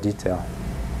in more detail.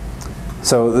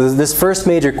 So this first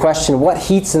major question, what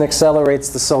heats and accelerates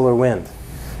the solar wind?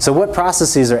 So what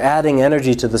processes are adding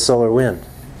energy to the solar wind?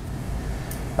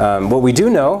 What we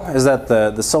do know is that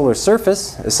the solar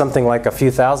surface is something like a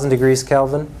few thousand degrees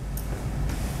Kelvin.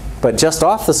 But just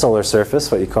off the solar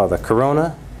surface, what you call the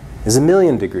corona, is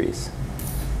 1,000,000 degrees.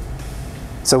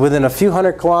 So within a few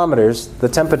hundred kilometers, the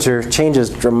temperature changes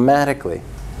dramatically.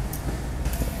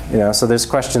 So there's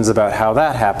questions about how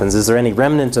that happens. Is there any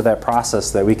remnant of that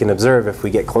process that we can observe if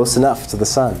we get close enough to the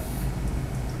sun?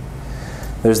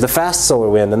 There's the fast solar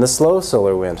wind and the slow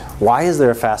solar wind. Why is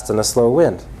there a fast and a slow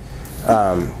wind?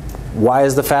 Why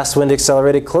is the fast wind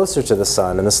accelerated closer to the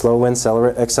sun and the slow wind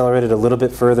accelerated a little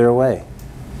bit further away?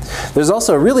 There's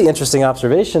also a really interesting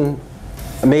observation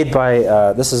made by,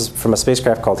 this is from a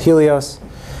spacecraft called Helios.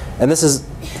 And this is,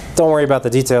 don't worry about the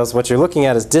details. What you're looking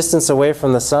at is distance away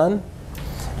from the sun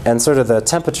and sort of the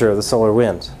temperature of the solar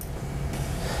wind.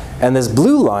 And this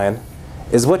blue line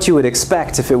is what you would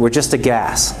expect if it were just a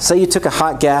gas. Say you took a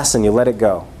hot gas and you let it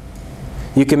go.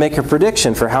 You can make a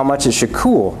prediction for how much it should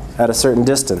cool at a certain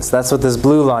distance. That's what this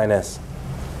blue line is.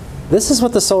 This is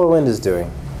what the solar wind is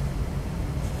doing.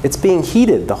 It's being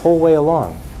heated the whole way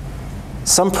along.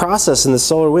 some process in the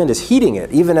solar wind is heating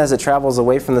it, even as it travels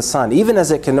away from the sun, even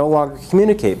as it can no longer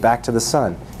communicate back to the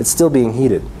sun. It's still being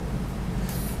heated.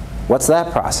 What's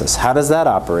that process? How does that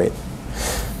operate?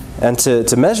 And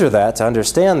to measure that, to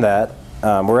understand that,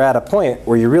 we're at a point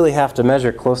where you really have to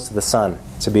measure close to the sun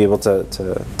to be able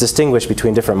to distinguish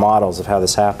between different models of how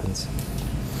this happens.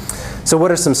 So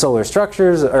what are some solar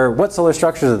structures, or what solar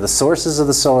structures are the sources of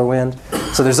the solar wind?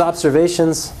 So there's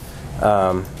observations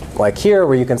like here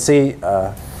where you can see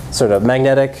sort of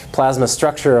magnetic plasma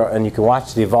structure, and you can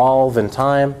watch it evolve in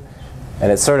time.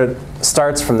 And it sort of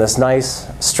starts from this nice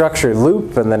structured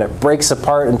loop, and then it breaks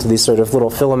apart into these sort of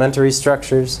little filamentary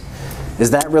structures.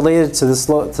 Is that related to the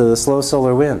slow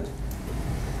solar wind?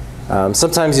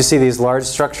 Sometimes you see these large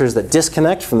structures that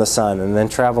disconnect from the sun and then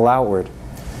travel outward.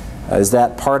 Is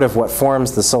that part of what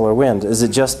forms the solar wind? Is it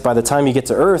just by the time you get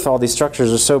to Earth, all these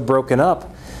structures are so broken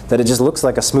up that it just looks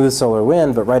like a smooth solar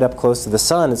wind, but right up close to the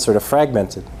sun, it's sort of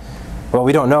fragmented? Well,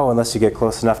 we don't know unless you get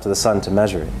close enough to the sun to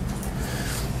measure it.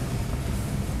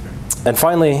 And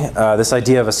finally, this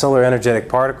idea of a solar energetic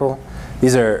particle.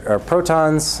 These are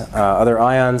protons, other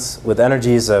ions with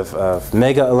energies of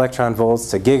mega electron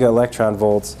volts to giga electron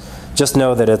volts. Just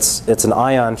know that it's an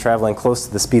ion traveling close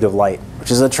to the speed of light, which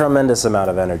is a tremendous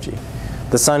amount of energy.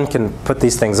 The sun can put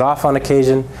these things off on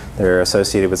occasion. They're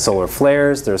associated with solar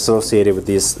flares. They're associated with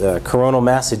these coronal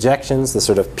mass ejections, the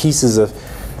sort of pieces of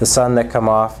the sun that come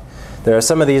off. There are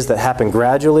some of these that happen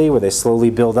gradually, where they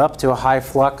slowly build up to a high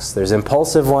flux. There's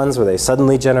impulsive ones where they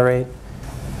suddenly generate.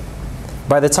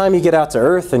 By the time you get out to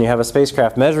Earth and you have a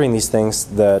spacecraft measuring these things,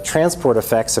 the transport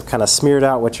effects have kind of smeared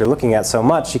out what you're looking at so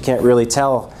much you can't really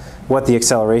tell what the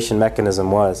acceleration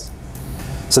mechanism was.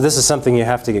 So this is something you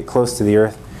have to get close to the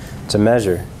Earth to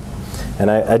measure. And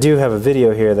I do have a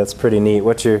video here that's pretty neat.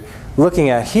 What you're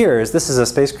looking at here is this is a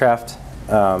spacecraft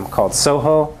called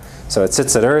SOHO. So it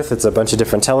sits at Earth. It's a bunch of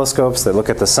different telescopes that look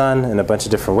at the sun in a bunch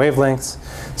of different wavelengths.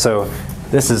 So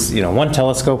this is, one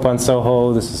telescope on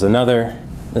SOHO. This is another.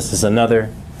 This is another.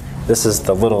 This is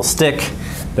the little stick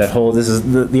that holds. This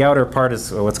is the outer part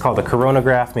is what's called a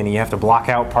coronagraph, meaning you have to block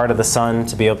out part of the sun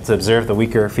to be able to observe the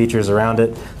weaker features around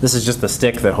it. This is just the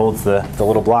stick that holds the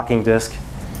little blocking disc.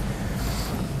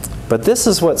 But this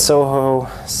is what SOHO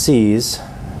sees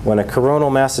when a coronal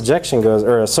mass ejection goes,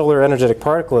 or a solar energetic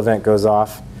particle event goes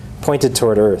off, pointed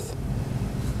toward Earth.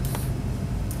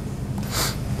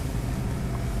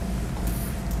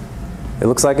 It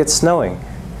looks like it's snowing.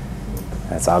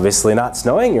 That's obviously not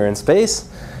snowing, you're in space.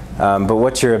 But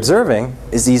what you're observing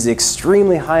is these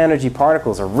extremely high energy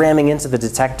particles are ramming into the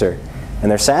detector, and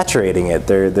they're saturating it,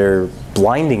 they're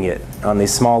blinding it on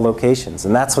these small locations.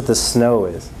 And that's what this snow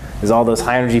is all those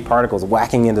high energy particles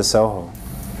whacking into SOHO.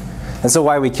 And so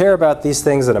why we care about these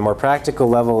things at a more practical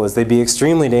level is they'd be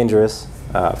extremely dangerous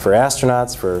for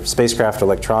astronauts, for spacecraft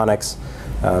electronics,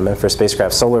 and for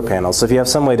spacecraft solar panels. So if you have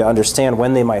some way to understand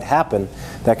when they might happen,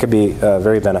 that could be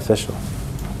very beneficial.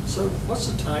 So what's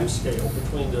the time scale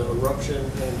between the eruption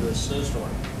and the snowstorm?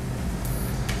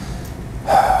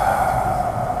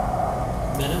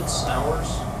 Minutes, hours?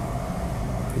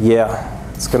 Yeah,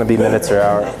 it's going to be minutes or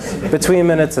hours. Between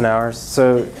minutes and hours.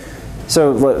 So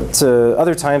to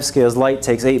other time scales, light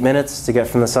takes 8 minutes to get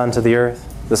from the sun to the Earth.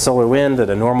 The solar wind at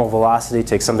a normal velocity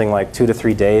takes something like 2 to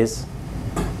 3 days.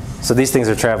 So these things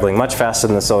are traveling much faster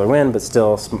than the solar wind, but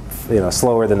still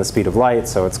slower than the speed of light,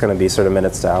 so it's going to be sort of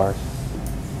minutes to hours.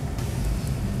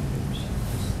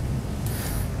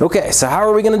 Okay, so how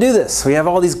are we going to do this? We have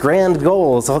all these grand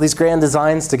goals, all these grand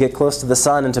designs to get close to the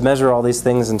sun and to measure all these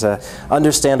things and to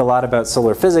understand a lot about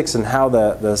solar physics and how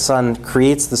the sun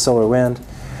creates the solar wind.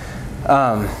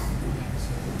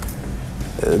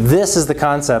 This is the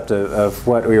concept of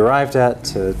what we arrived at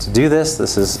to do this.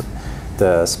 This is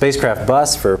the spacecraft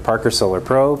bus for Parker Solar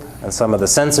Probe and some of the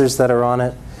sensors that are on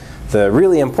it. The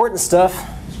really important stuff,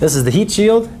 this is the heat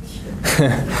shield.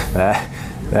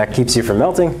 That keeps you from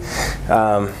melting.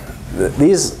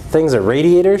 These things are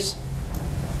radiators.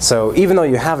 So even though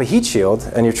you have a heat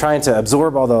shield and you're trying to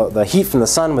absorb all the heat from the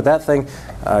sun with that thing,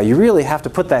 you really have to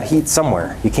put that heat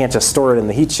somewhere. You can't just store it in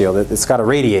the heat shield. It's got to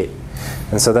radiate.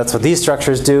 And so that's what these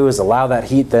structures do, is allow that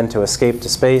heat then to escape to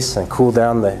space and cool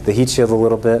down the heat shield a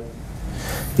little bit.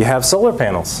 You have solar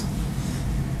panels.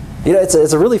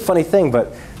 It's a really funny thing,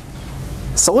 but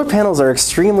solar panels are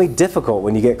extremely difficult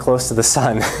when you get close to the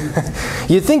sun.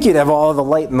 You'd think you'd have all the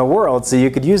light in the world, so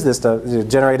you could use this to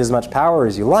generate as much power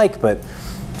as you like, but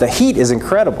the heat is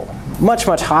incredible. Much,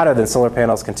 much hotter than solar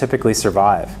panels can typically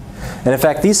survive. And in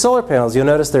fact, these solar panels, you'll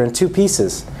notice they're in 2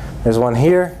 pieces. There's one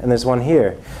here and there's one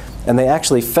here. And they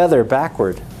actually feather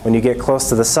backward when you get close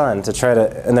to the sun to try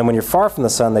to, and then when you're far from the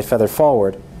sun, they feather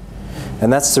forward.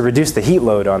 And that's to reduce the heat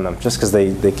load on them, just because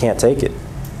they can't take it.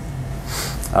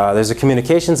 There's a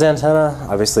communications antenna,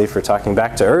 obviously for talking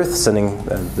back to Earth, sending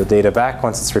the data back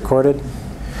once it's recorded.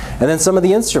 And then some of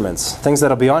the instruments, things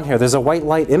that'll be on here. There's a white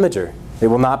light imager. It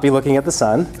will not be looking at the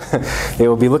sun. It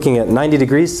will be looking at 90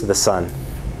 degrees to the sun.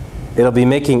 It'll be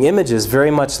making images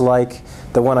very much like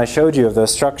the one I showed you of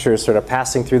those structures sort of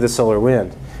passing through the solar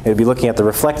wind. It'll be looking at the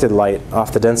reflected light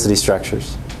off the density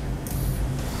structures.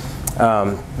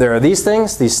 There are these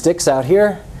things, these sticks out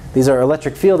here. These are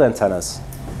electric field antennas.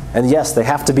 And yes, they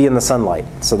have to be in the sunlight.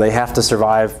 So they have to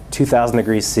survive 2,000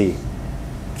 degrees C,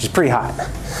 which is pretty hot.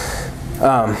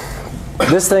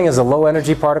 This thing is a low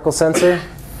energy particle sensor.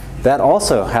 That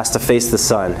also has to face the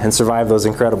sun and survive those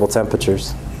incredible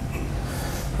temperatures.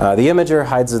 The imager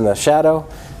hides in the shadow.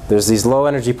 There's these low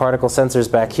energy particle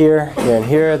sensors back here, and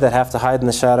here that have to hide in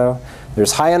the shadow.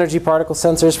 There's high energy particle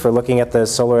sensors for looking at the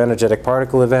solar energetic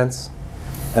particle events.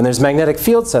 And there's magnetic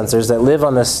field sensors that live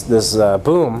on this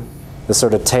boom, this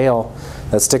sort of tail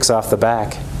that sticks off the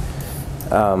back.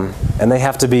 And they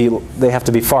have to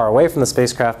be far away from the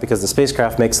spacecraft because the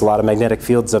spacecraft makes a lot of magnetic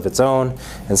fields of its own.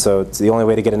 And so it's the only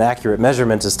way to get an accurate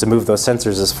measurement is to move those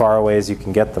sensors as far away as you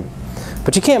can get them.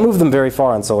 But you can't move them very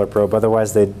far on Solar Probe,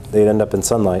 otherwise they'd end up in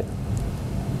sunlight.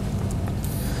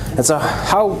 And so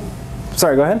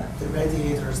sorry, go ahead. The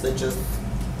radiators, they just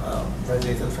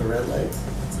radiate infrared light.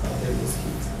 That's how they lose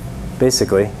heat.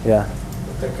 Basically, yeah.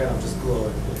 But they're kind of just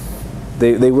glowing.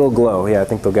 They will glow, yeah. I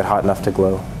think they'll get hot enough to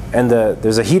glow. And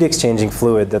there's a heat exchanging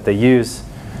fluid that they use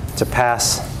to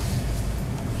pass.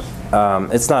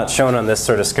 It's not shown on this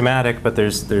sort of schematic, but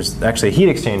there's actually a heat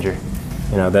exchanger,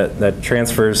 that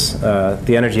transfers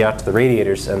the energy out to the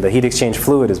radiators, and the heat exchange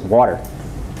fluid is water.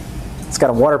 It's got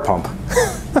a water pump.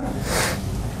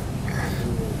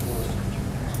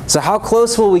 So how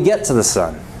close will we get to the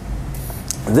sun?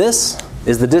 This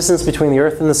is the distance between the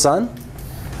Earth and the sun.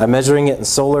 I'm measuring it in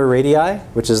solar radii,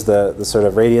 which is the sort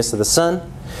of radius of the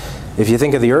sun. If you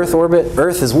think of the Earth orbit,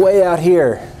 Earth is way out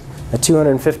here at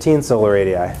 215 solar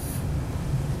radii.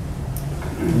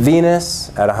 Venus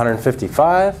at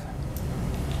 155.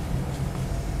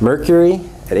 Mercury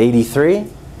at 83.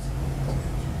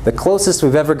 The closest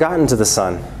we've ever gotten to the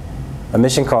sun, a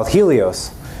mission called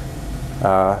Helios,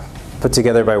 put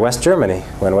together by West Germany,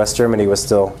 when West Germany was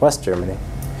still West Germany.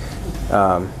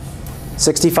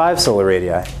 65 solar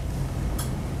radii.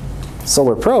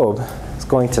 Solar Probe is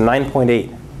going to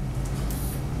 9.8.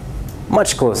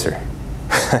 Much closer.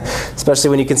 Especially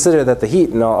when you consider that the heat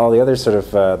and all the other sort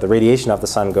of the radiation off the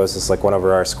sun goes just like 1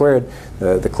 over r squared.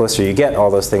 The closer you get,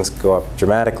 all those things go up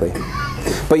dramatically.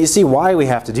 But you see why we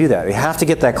have to do that. We have to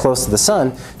get that close to the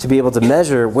sun to be able to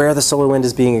measure where the solar wind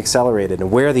is being accelerated and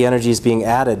where the energy is being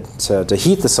added to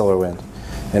heat the solar wind.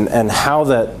 And how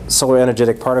that solar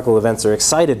energetic particle events are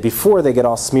excited before they get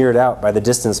all smeared out by the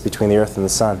distance between the Earth and the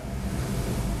sun.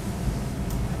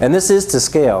 And this is to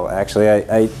scale, actually.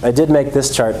 I did make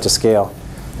this chart to scale.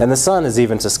 And the sun is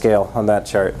even to scale on that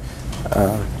chart.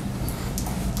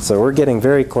 So we're getting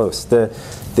very close. The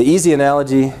easy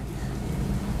analogy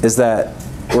is that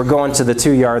we're going to the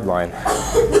 2-yard line.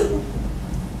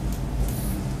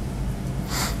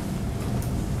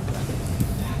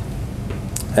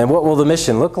 And what will the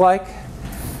mission look like?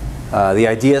 The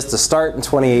idea is to start in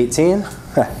 2018.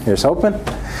 Here's hoping.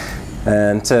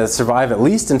 And to survive at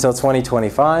least until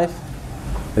 2025.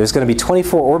 There's going to be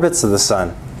 24 orbits of the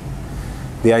sun.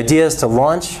 The idea is to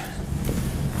launch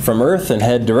from Earth and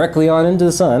head directly on into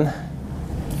the sun,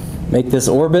 make this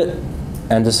orbit,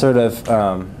 and to sort of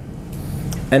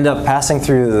end up passing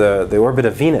through the orbit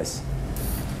of Venus.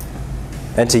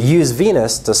 And to use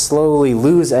Venus to slowly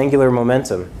lose angular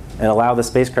momentum and allow the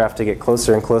spacecraft to get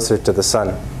closer and closer to the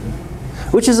sun.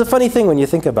 Which is a funny thing when you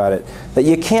think about it, that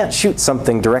you can't shoot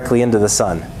something directly into the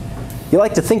sun. You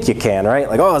like to think you can, right?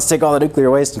 Like, oh, let's take all the nuclear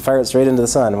waste and fire it straight into the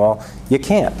sun. Well, you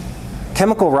can't.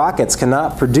 Chemical rockets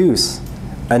cannot produce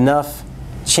enough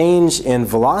change in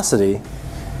velocity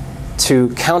to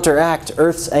counteract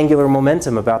Earth's angular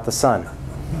momentum about the sun.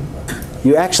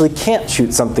 You actually can't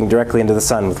shoot something directly into the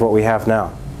sun with what we have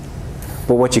now.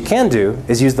 But what you can do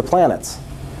is use the planets.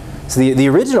 So the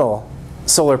original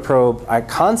Solar Probe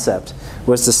concept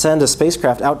was to send a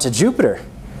spacecraft out to Jupiter,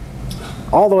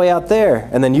 all the way out there,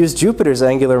 and then use Jupiter's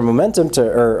angular momentum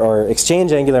or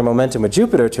exchange angular momentum with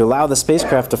Jupiter to allow the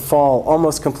spacecraft to fall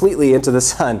almost completely into the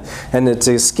sun and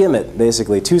to skim it,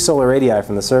 basically, 2 solar radii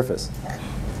from the surface.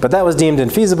 But that was deemed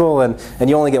infeasible, and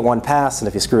you only get 1 pass, and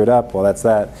if you screw it up, well, that's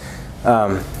that.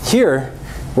 Here,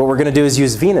 what we're going to do is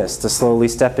use Venus to slowly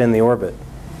step in the orbit.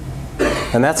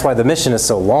 And that's why the mission is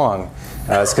so long.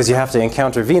 It's because you have to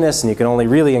encounter Venus, and you can only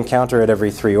really encounter it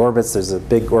every 3 orbits. There's a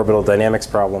big orbital dynamics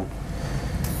problem.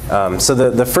 So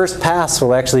the first pass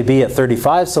will actually be at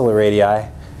 35 solar radii,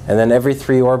 and then every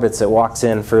 3 orbits it walks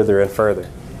in further and further.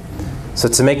 So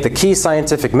to make the key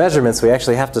scientific measurements, we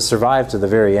actually have to survive to the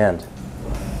very end.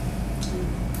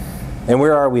 And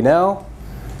where are we now?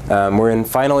 We're in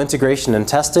final integration and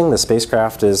testing. The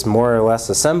spacecraft is more or less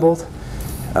assembled.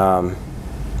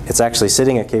 It's actually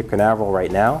sitting at Cape Canaveral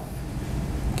right now,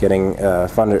 getting,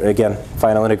 again,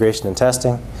 final integration and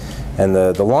testing. And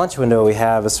the launch window we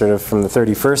have is sort of from the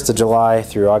 31st of July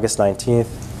through August 19th.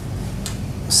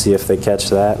 See if they catch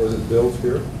that. Was it built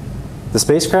here? The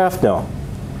spacecraft? No.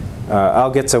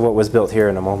 I'll get to what was built here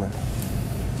in a moment.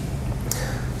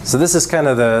 So this is kind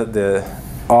of the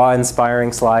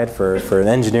awe-inspiring slide for an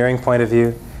engineering point of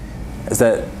view, is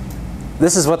that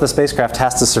this is what the spacecraft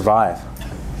has to survive.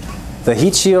 The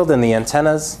heat shield and the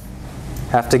antennas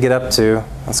have to get up to,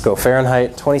 let's go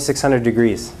Fahrenheit, 2,600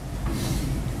 degrees.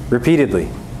 Repeatedly.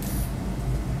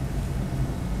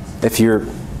 If you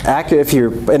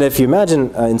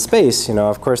imagine in space, you know,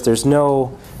 of course, there's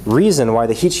no reason why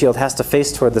the heat shield has to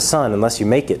face toward the sun unless you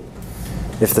make it.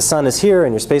 If the sun is here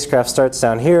and your spacecraft starts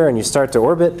down here and you start to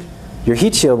orbit, your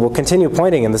heat shield will continue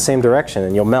pointing in the same direction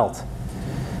and you'll melt.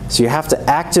 So you have to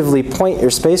actively point your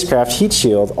spacecraft heat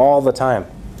shield all the time.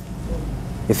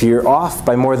 If you're off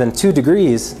by more than 2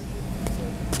 degrees,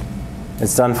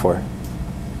 it's done for.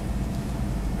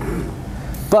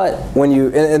 But when you,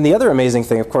 and the other amazing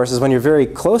thing, of course, is when you're very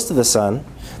close to the sun,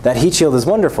 that heat shield is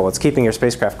wonderful. It's keeping your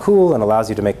spacecraft cool and allows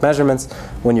you to make measurements.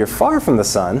 When you're far from the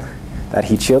sun, that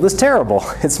heat shield is terrible.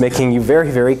 It's making you very,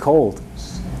 very cold.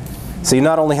 So you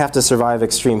not only have to survive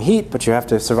extreme heat, but you have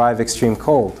to survive extreme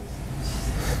cold.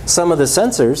 Some of the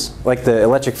sensors, like the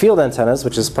electric field antennas,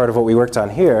 which is part of what we worked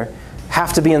on here,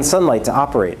 have to be in sunlight to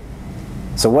operate.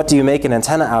 So what do you make an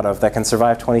antenna out of that can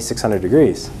survive 2,600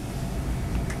 degrees?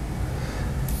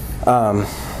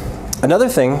 Another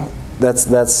thing that's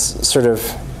sort of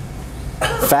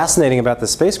fascinating about the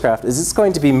spacecraft is it's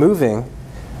going to be moving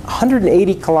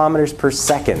 180 kilometers per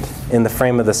second in the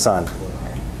frame of the sun.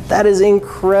 That is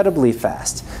incredibly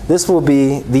fast. This will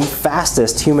be the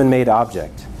fastest human-made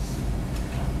object.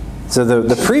 So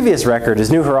the previous record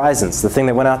is New Horizons, the thing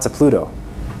that went out to Pluto.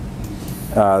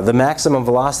 The maximum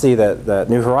velocity that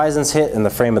New Horizons hit in the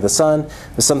frame of the sun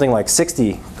was something like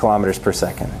 60 kilometers per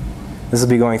second. This will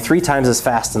be going 3 times as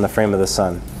fast in the frame of the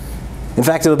sun. In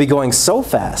fact, it'll be going so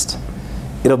fast,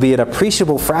 it'll be an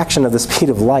appreciable fraction of the speed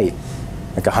of light,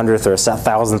 like 100th or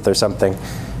 1,000th or something.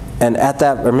 And at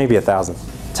that, or maybe 1,000th,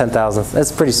 10,000th,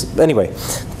 that's pretty, anyway.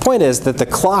 The point is that the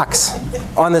clocks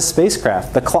on this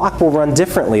spacecraft, the clock will run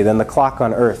differently than the clock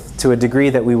on Earth to a degree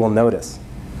that we will notice.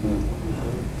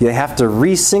 You have to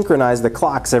resynchronize the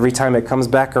clocks every time it comes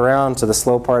back around to the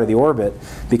slow part of the orbit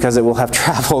because it will have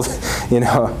traveled, you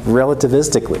know,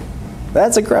 relativistically.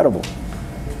 That's incredible.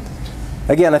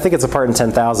 Again, I think it's a part in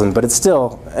 10,000, but it's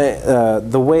still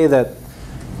the way that,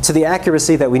 to the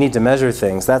accuracy that we need to measure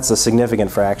things, that's a significant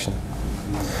fraction.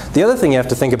 The other thing you have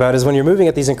to think about is when you're moving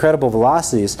at these incredible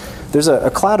velocities, there's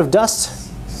a cloud of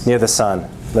dust near the sun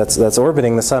that's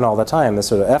orbiting the sun all the time, this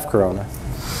sort of F corona.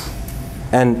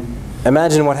 And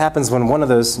imagine what happens when one of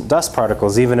those dust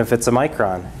particles, even if it's a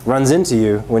micron, runs into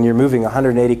you when you're moving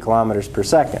 180 kilometers per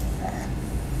second.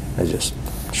 It just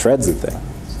shreds the thing,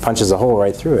 punches a hole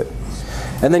right through it.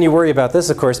 And then you worry about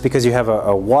this, of course, because you have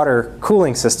a water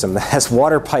cooling system that has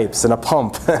water pipes and a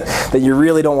pump that you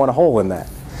really don't want a hole in that.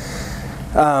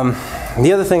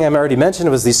 The other thing I already mentioned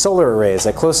was these solar arrays.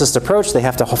 At closest approach, they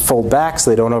have to fold back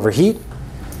so they don't overheat.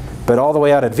 But all the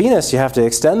way out at Venus, you have to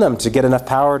extend them to get enough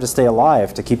power to stay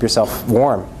alive, to keep yourself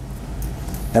warm.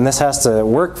 And this has to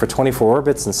work for 24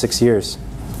 orbits in 6 years.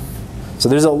 So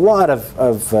there's a lot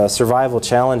of survival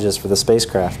challenges for the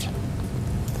spacecraft.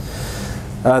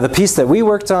 The piece that we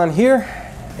worked on here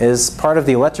is part of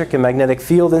the electric and magnetic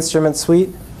field instrument suite.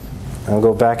 I'll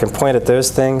go back and point at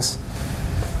those things.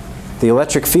 The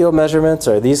electric field measurements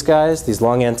are these guys, these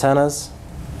long antennas.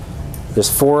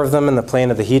 There's 4 of them in the plane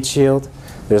of the heat shield.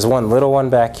 There's one little one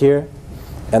back here.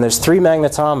 And there's 3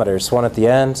 magnetometers, one at the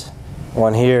end,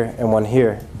 one here, and one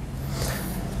here.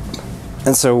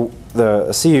 And so the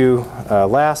CU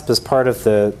LASP is part of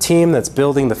the team that's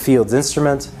building the field's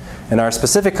instrument. And our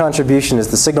specific contribution is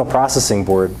the signal processing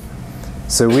board.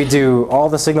 So we do all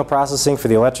the signal processing for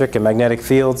the electric and magnetic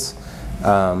fields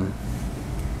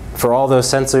for all those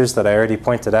sensors that I already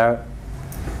pointed out.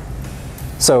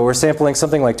 So we're sampling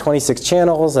something like 26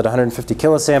 channels at 150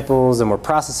 kilosamples, and we're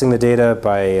processing the data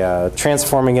by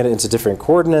transforming it into different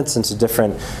coordinates,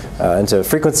 into a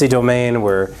frequency domain.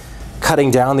 We're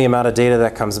cutting down the amount of data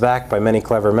that comes back by many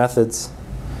clever methods.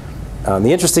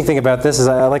 The interesting thing about this is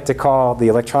I like to call the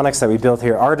electronics that we build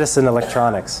here artisan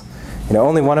electronics. You know,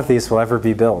 only one of these will ever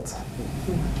be built,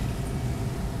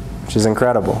 which is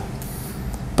incredible.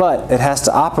 But it has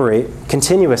to operate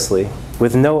continuously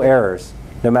with no errors,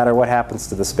 no matter what happens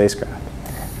to the spacecraft.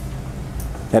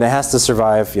 And it has to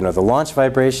survive, you know, the launch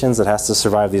vibrations. It has to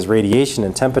survive these radiation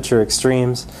and temperature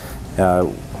extremes.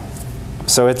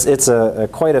 So it's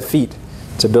quite a feat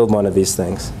to build one of these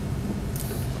things.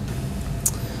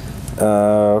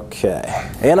 Okay,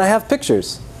 and I have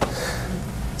pictures.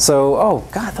 So, oh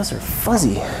God, those are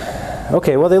fuzzy.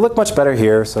 Okay, well they look much better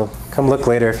here, so come look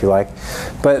later if you like.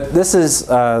 But this is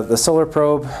the solar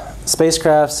probe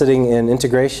spacecraft sitting in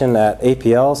integration at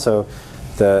APL. So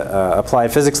the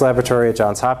Applied Physics Laboratory at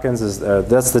Johns Hopkins is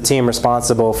that's the team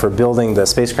responsible for building the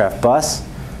spacecraft bus.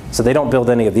 So they don't build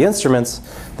any of the instruments,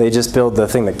 they just build the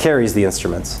thing that carries the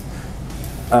instruments,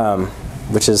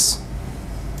 which is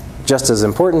just as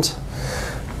important.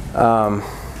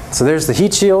 So there's the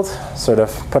heat shield, sort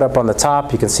of put up on the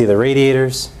top. You can see the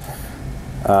radiators.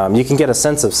 You can get a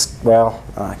sense of, well,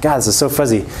 God, this is so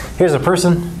fuzzy. Here's a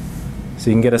person, so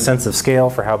you can get a sense of scale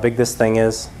for how big this thing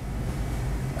is.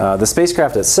 The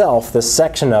spacecraft itself, this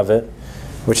section of it,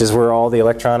 which is where all the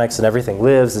electronics and everything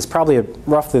lives, is probably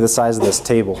roughly the size of this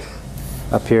table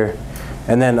up here.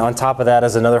 And then on top of that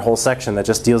is another whole section that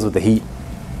just deals with the heat.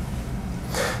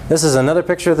 This is another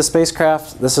picture of the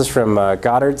spacecraft. This is from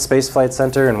Goddard Space Flight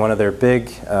Center in one of their big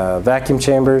vacuum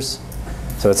chambers.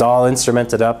 So it's all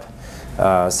instrumented up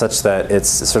such that it's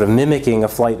sort of mimicking a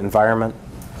flight environment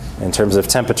in terms of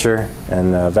temperature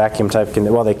and vacuum type.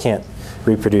 Well, they can't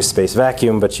reproduce space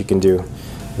vacuum, but you can do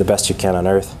the best you can on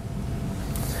Earth.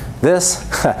 This,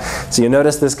 so you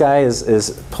notice this guy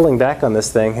is pulling back on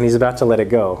this thing and he's about to let it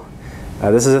go.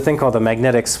 This is a thing called the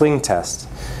magnetic swing test,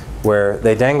 where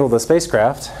they dangle the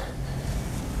spacecraft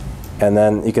and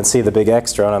then you can see the big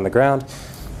X drawn on the ground,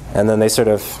 and then they sort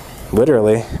of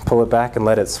literally pull it back and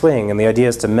let it swing. And the idea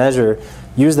is to measure,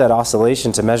 use that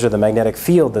oscillation to measure the magnetic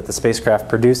field that the spacecraft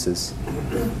produces.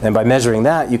 And by measuring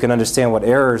that, you can understand what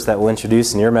errors that will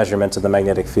introduce in your measurement of the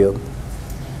magnetic field.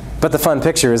 But the fun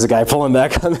picture is a guy pulling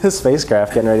back on this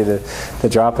spacecraft, getting ready to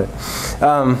drop it.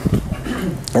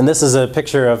 And this is a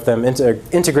picture of them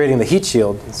integrating the heat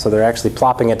shield. So they're actually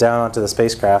plopping it down onto the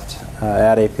spacecraft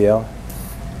at APL.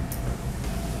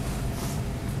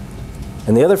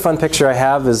 And the other fun picture I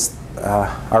have is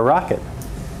our rocket.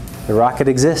 The rocket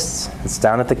exists. It's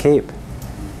down at the Cape.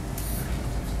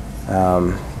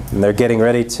 And they're getting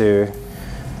ready to,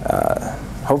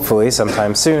 hopefully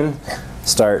sometime soon,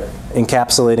 start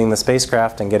encapsulating the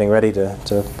spacecraft and getting ready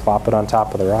to plop it on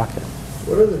top of the rocket.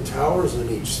 What are the towers on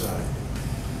each side?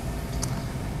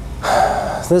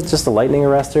 Is this just a lightning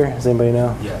arrestor? Does anybody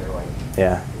know? Yeah, they're lightning.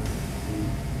 Yeah.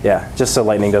 Yeah, just so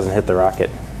lightning doesn't hit the rocket.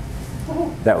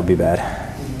 That would be bad.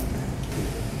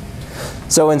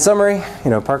 So in summary,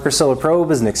 Parker Solar Probe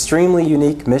is an extremely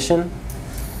unique mission.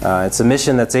 It's a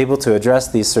mission that's able to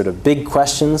address these sort of big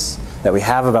questions that we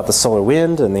have about the solar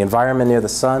wind and the environment near the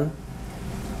sun.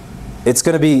 It's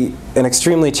going to be an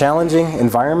extremely challenging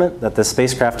environment that the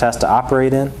spacecraft has to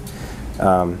operate in.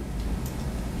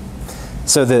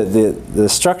 So the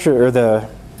structure, or the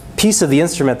piece of the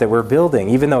instrument that we're building,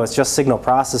 even though it's just signal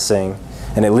processing,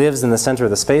 and it lives in the center of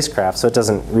the spacecraft, so it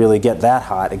doesn't really get that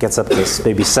hot. It gets up to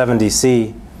maybe 70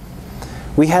 C.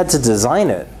 We had to design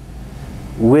it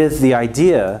with the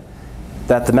idea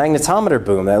that the magnetometer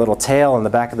boom, that little tail in the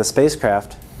back of the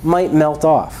spacecraft, might melt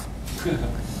off.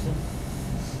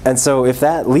 And so if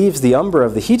that leaves the umbra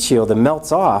of the heat shield and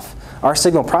melts off, our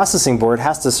signal processing board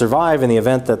has to survive in the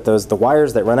event that the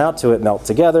wires that run out to it melt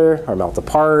together or melt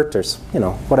apart, or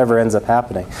whatever ends up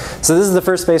happening. So this is the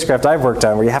first spacecraft I've worked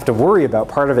on where you have to worry about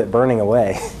part of it burning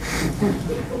away.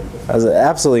 That was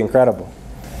absolutely incredible.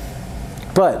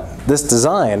 But this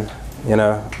design,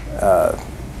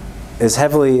 is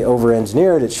heavily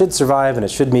over-engineered. It should survive and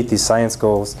it should meet these science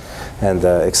goals. And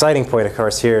the exciting point, of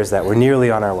course, here is that we're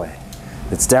nearly on our way.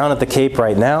 It's down at the Cape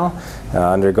right now,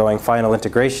 undergoing final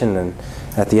integration, and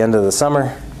at the end of the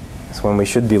summer is when we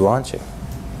should be launching.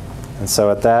 And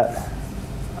so at that,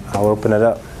 I'll open it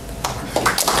up.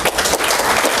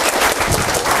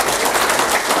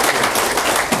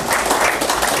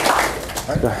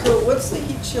 So what's the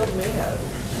heat shield made out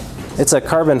of? It's a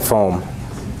carbon foam,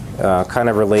 kind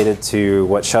of related to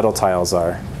what shuttle tiles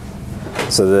are.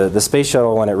 So the space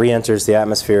shuttle, when it re-enters the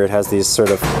atmosphere, it has these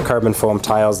sort of carbon foam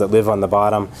tiles that live on the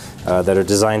bottom that are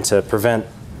designed to prevent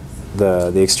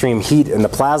the extreme heat and the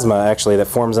plasma, actually, that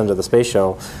forms under the space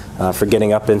shuttle for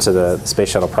getting up into the space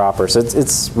shuttle proper. So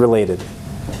it's related.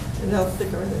 And how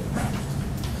thick are they?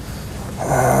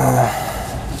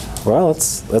 Well,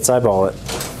 let's eyeball it.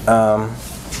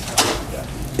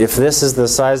 If this is the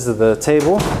size of the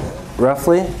table,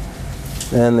 roughly,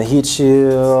 then the heat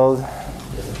shield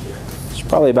is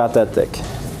probably about that thick.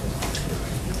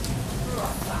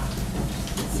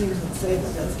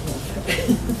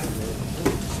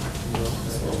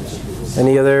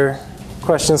 Any other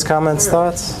questions, comments,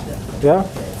 thoughts? Yeah?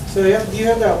 So you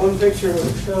have that one picture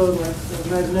that showed like the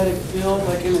magnetic field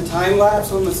like in the time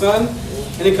lapse on the sun,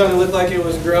 and it kind of looked like it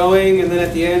was growing, and then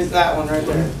at the end, that one right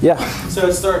there. Yeah. So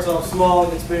it starts off small,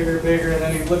 gets bigger, bigger, and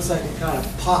then it looks like it kind of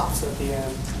pops at the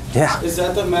end. Yeah. Is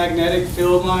that the magnetic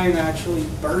field line actually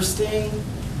bursting?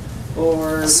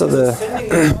 Or So it's sending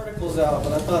the particles out,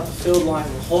 but I thought the field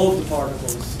line would hold the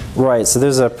particles. Right, so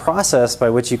there's a process by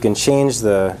which you can change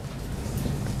the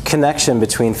connection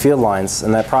between field lines,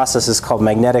 and that process is called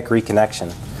magnetic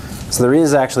reconnection. So there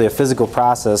is actually a physical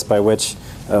process by which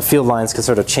field lines can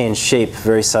sort of change shape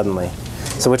very suddenly.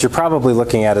 So what you're probably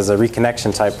looking at is a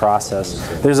reconnection type process.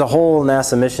 There's a whole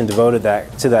NASA mission devoted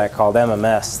to that called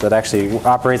MMS that actually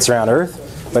operates around Earth,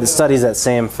 but it studies that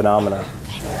same phenomena.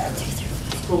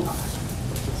 We'll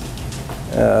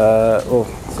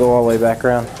go all the way back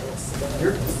around.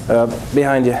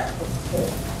 Behind you.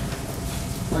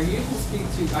 Are you able to speak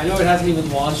to, I know it hasn't even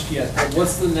launched yet, but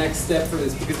what's the next step for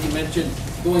this? Because you mentioned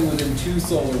going within 2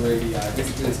 solar radii,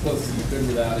 basically as close as you could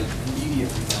without it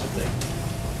immediately melting.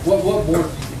 What more do you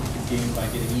think you could gain by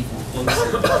getting even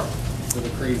closer to the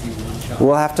crazy one shot?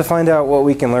 We'll have to find out what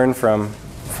we can learn from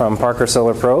Parker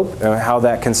Solar Probe and how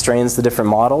that constrains the different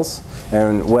models,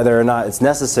 and whether or not it's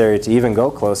necessary to even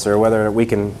go closer, or whether we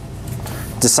can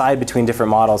decide between different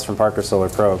models from Parker Solar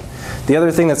Probe. The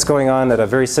other thing that's going on at a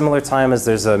very similar time is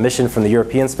there's a mission from the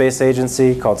European Space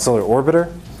Agency called Solar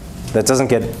Orbiter that doesn't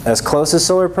get as close as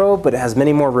Solar Probe, but it has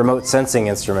many more remote sensing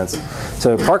instruments.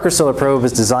 So Parker Solar Probe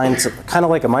is designed to, kind of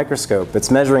like a microscope.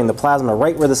 It's measuring the plasma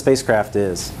right where the spacecraft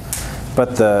is.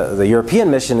 But the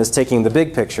European mission is taking the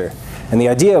big picture. And the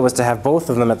idea was to have both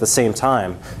of them at the same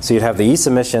time. So you'd have the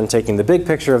ESA mission taking the big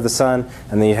picture of the sun,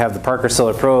 and then you'd have the Parker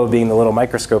Solar Probe being the little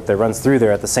microscope that runs through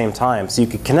there at the same time. So you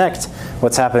could connect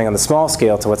what's happening on the small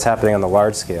scale to what's happening on the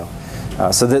large scale.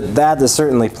 So that is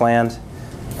certainly planned.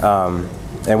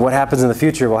 And what happens in the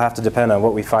future will have to depend on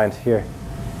what we find here.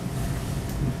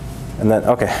 And then,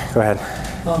 okay, go ahead.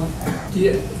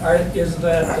 Is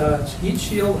that heat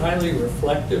shield highly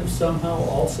reflective somehow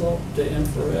also to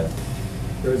infrared?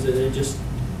 Or is it just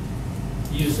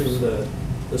using the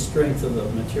strength of the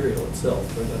material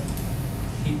itself, or the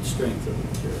heat strength of the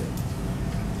material?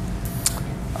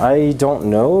 I don't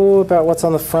know about what's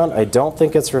on the front. I don't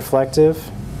think it's reflective.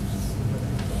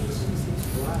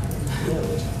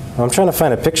 I'm trying to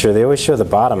find a picture. They always show the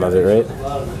bottom of it, right?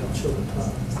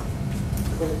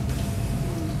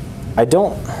 I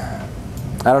don't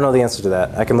know the answer to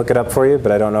that. I can look it up for you,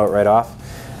 but I don't know it right off.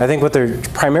 I think what they're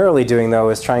primarily doing, though,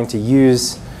 is trying to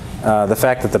use the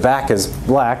fact that the back is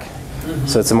black,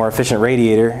 so it's a more efficient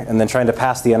radiator, and then trying to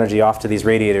pass the energy off to these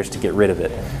radiators to get rid of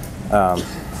it.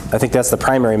 I think that's the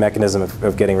primary mechanism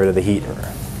of getting rid of the heat.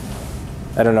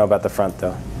 I don't know about the front,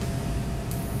 though.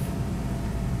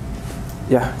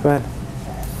 Yeah, go ahead.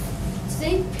 Do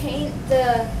they paint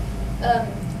the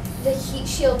heat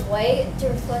shield white to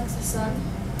reflect the sun?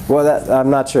 Well, I'm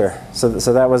not sure. So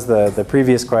that was the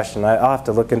previous question. I'll have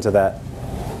to look into that.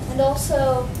 And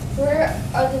also, where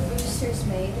are the boosters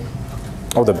made?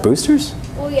 Oh, the boosters?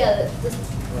 Oh yeah,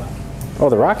 Oh,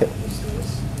 the rocket.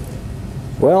 boosters.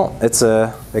 Well,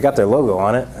 they got their logo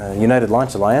on it, United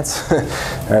Launch Alliance,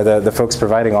 are the folks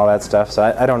providing all that stuff. So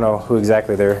I don't know who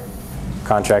exactly their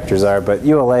contractors are, but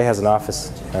ULA has an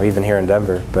office, even here in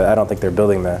Denver, but I don't think they're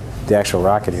building the actual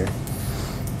rocket here.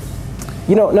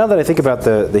 You know, now that I think about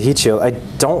the heat shield, I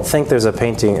don't think there's a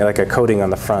painting, like a coating on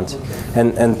the front.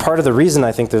 And part of the reason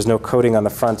I think there's no coating on the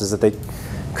front is that they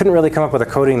couldn't really come up with a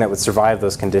coating that would survive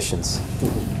those conditions.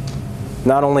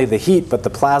 Not only the heat, but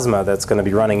the plasma that's going to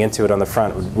be running into it on the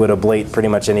front would ablate pretty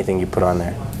much anything you put on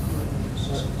there.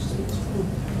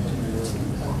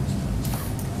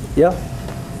 Yeah?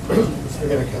 I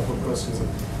got a couple of questions.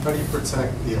 How do you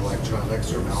protect the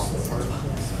electronics from alpha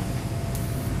particles?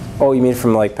 Oh, you mean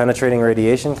from like penetrating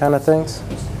radiation kind of things?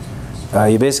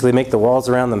 You basically make the walls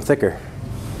around them thicker.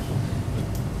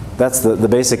 That's the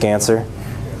basic answer.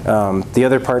 The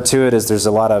other part to it is there's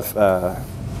a lot of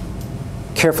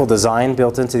careful design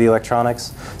built into the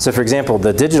electronics. So for example,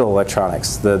 the digital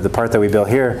electronics, the part that we built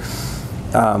here,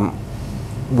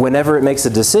 whenever it makes a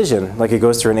decision, like it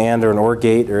goes through an AND or an OR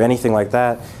gate or anything like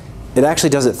that, it actually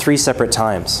does it 3 separate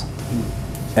times.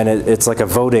 And it's like a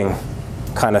voting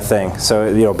kind of thing. So,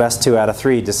 you know, best 2 out of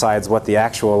 3 decides what the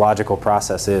actual logical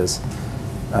process is.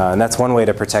 And that's one way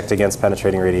to protect against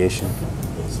penetrating radiation.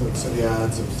 So the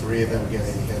odds of 3 of them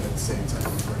getting hit at the same time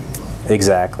are pretty low.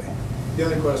 Exactly. The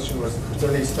other question was, is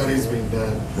there any studies being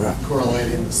done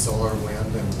correlating the solar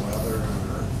wind and weather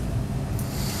on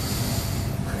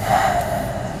Earth?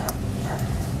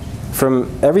 From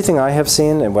everything I have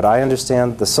seen and what I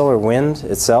understand, the solar wind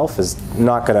itself is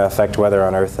not going to affect weather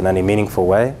on Earth in any meaningful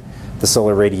way. The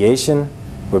solar radiation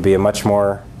would be a much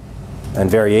more, and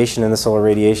variation in the solar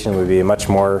radiation would be a much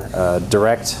more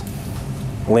direct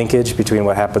linkage between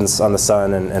what happens on the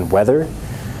sun and weather.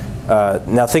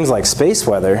 Now things like space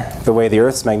weather, the way the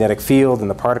Earth's magnetic field and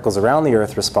the particles around the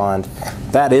Earth respond,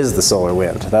 that is the solar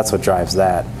wind. That's what drives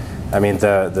that. I mean,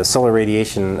 the solar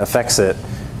radiation affects it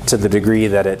to the degree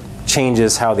that it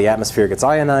changes how the atmosphere gets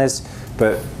ionized,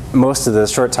 but most of the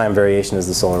short time variation is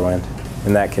the solar wind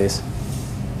in that case.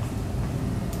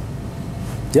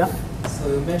 Yeah?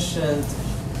 So you mentioned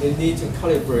you need to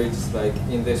calibrate, like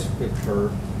in this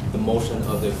picture, the motion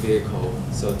of the vehicle,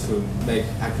 so to make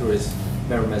accurate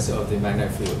measurements of the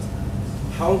magnetic field.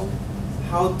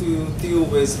 How do you deal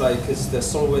with, like, the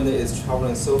solar wind is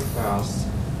traveling so fast?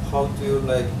 How do you,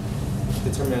 like,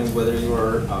 determine whether you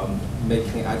are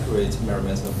making accurate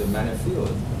measurements of the magnetic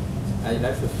field and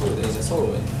electric field in the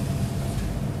solar wind,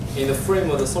 in the frame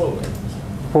of the solar wind?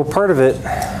 Well, part of it,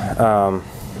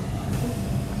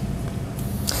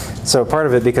 so part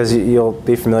of it, because you'll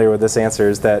be familiar with this answer,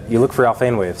 is that you look for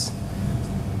Alfvén waves.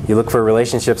 You look for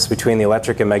relationships between the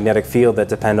electric and magnetic field that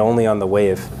depend only on the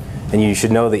wave. And you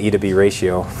should know the E to B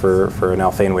ratio for an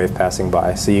Alfvén wave passing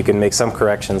by. So you can make some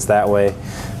corrections that way.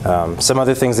 Some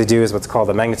other things they do is what's called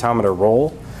a magnetometer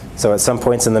roll. So at some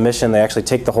points in the mission, they actually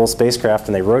take the whole spacecraft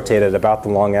and they rotate it about the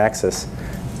long axis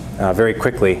very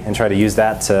quickly and try to use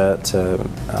that to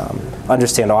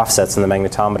understand offsets in the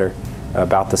magnetometer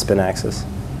about the spin axis.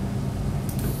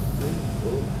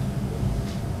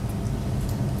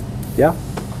 Yeah?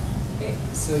 Okay,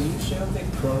 so you showed that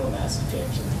coronal mass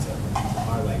ejections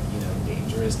are, like, you know,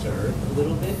 dangerous to Earth a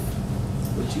little bit.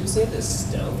 Would you say the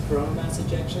stealth coronal mass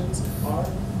ejections are?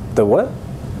 The what?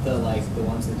 The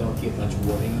ones that don't give much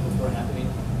warning before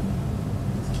happening?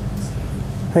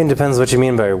 I mean, it depends what you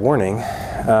mean by warning.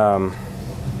 I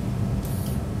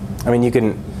mean, you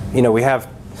can, you know, we have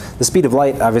the speed of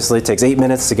light obviously takes 8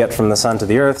 minutes to get from the sun to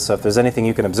the Earth. So if there's anything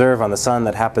you can observe on the sun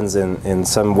that happens in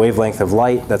some wavelength of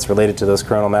light that's related to those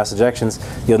coronal mass ejections,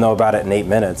 you'll know about it in 8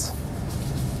 minutes.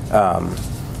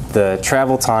 The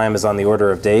travel time is on the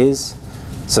order of days.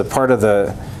 So part of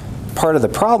the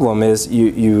problem is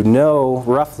you know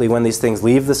roughly when these things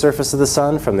leave the surface of the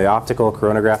sun from the optical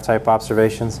coronagraph type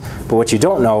observations. But what you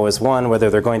don't know is, one, whether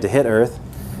they're going to hit Earth,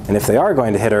 and if they are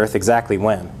going to hit Earth, exactly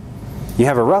when. You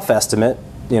have a rough estimate,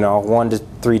 you know, 1 to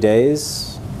 3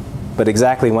 days, but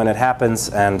exactly when it happens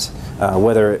and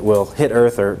whether it will hit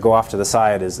Earth or go off to the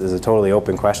side is a totally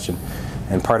open question.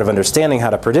 And part of understanding how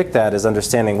to predict that is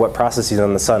understanding what processes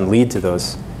on the sun lead to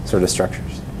those sort of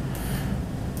structures.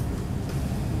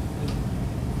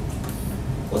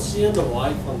 What's the end of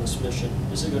life on this mission?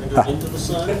 Is it going to go into the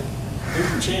sun? There's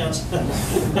your chance.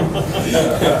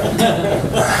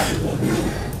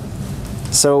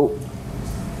 So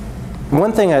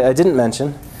one thing I didn't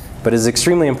mention, but is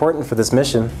extremely important for this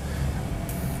mission,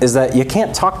 is that you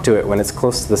can't talk to it when it's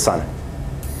close to the sun.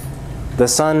 The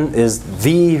sun is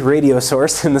the radio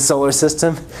source in the solar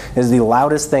system, is the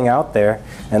loudest thing out there,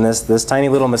 and this tiny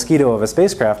little mosquito of a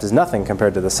spacecraft is nothing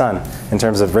compared to the sun in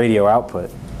terms of radio output.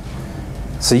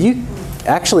 So you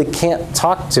actually can't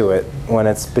talk to it when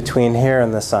it's between here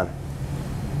and the sun.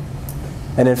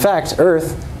 And in fact,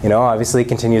 Earth, you know, obviously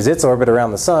continues its orbit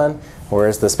around the sun,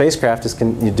 whereas the spacecraft is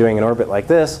doing an orbit like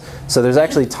this. So there's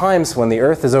actually times when the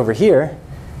Earth is over here,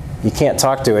 you can't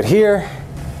talk to it here,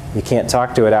 you can't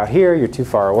talk to it out here, you're too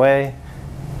far away.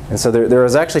 And so there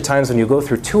is actually times when you go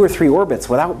through 2 or 3 orbits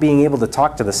without being able to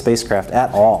talk to the spacecraft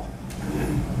at all.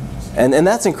 And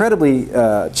that's incredibly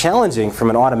challenging from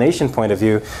an automation point of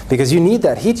view, because you need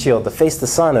that heat shield to face the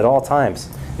sun at all times.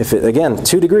 If it, again,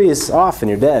 2 degrees off and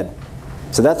you're dead.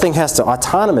 So that thing has to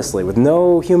autonomously, with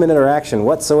no human interaction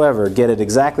whatsoever, get it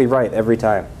exactly right every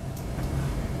time.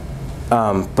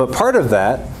 But part of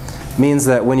that means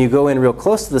that when you go in real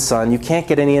close to the sun, you can't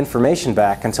get any information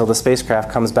back until the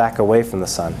spacecraft comes back away from the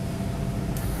sun.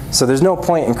 So there's no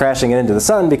point in crashing it into the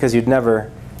sun, because you'd never,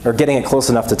 or getting it close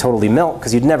enough to totally melt,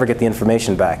 because you'd never get the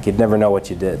information back. You'd never know what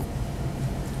you did.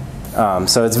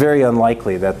 So it's very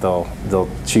unlikely that they'll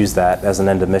choose that as an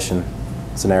end of mission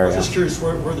scenario. I was just curious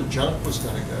where the junk was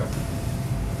going to go.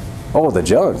 Oh, the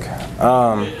junk.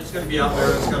 It's going to be out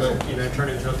there. It's going to turn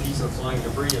into a piece of flying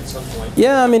debris at some point.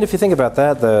 Yeah, I mean, if you think about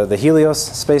that, the Helios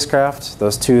spacecraft,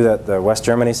 those two that the West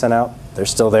Germany sent out, they're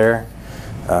still there.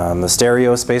 The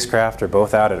Stereo spacecraft are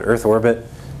both out at Earth orbit,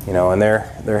 and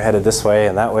they're headed this way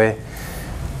and that way.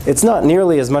 It's not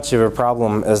nearly as much of a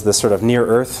problem as the sort of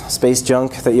near-Earth space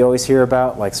junk that you always hear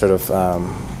about, like sort of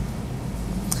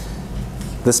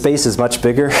the space is much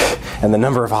bigger and the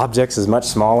number of objects is much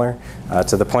smaller,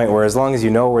 to the point where as long as you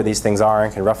know where these things are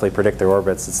and can roughly predict their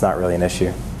orbits, it's not really an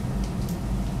issue.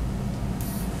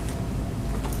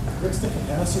 What's the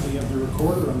capacity of the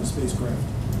recorder on the spacecraft?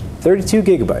 32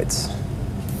 gigabytes.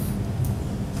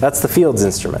 That's the Fields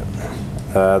instrument.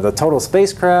 The total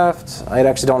spacecraft, I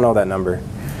actually don't know that number.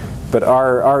 But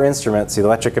our instruments, the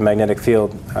electric and magnetic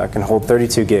field, can hold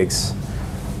 32 gigs.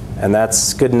 And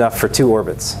that's good enough for 2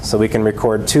 orbits. So we can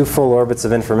record 2 full orbits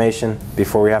of information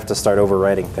before we have to start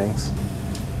overwriting things.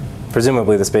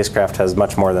 Presumably the spacecraft has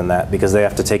much more than that because they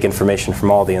have to take information from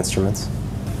all the instruments.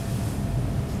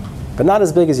 But not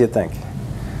as big as you'd think.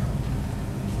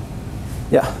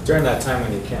 Yeah? During that time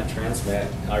when you can't transmit,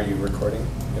 are you recording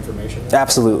information?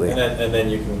 Absolutely. And then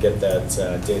you can get that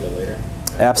data later?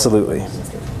 Absolutely.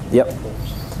 Yep.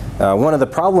 One of the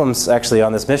problems actually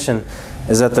on this mission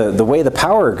is that the way the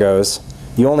power goes,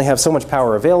 you only have so much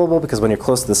power available because when you're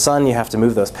close to the sun, you have to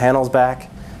move those panels back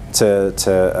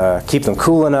to keep them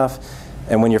cool enough.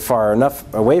 And when you're far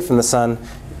enough away from the sun,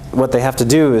 what they have to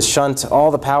do is shunt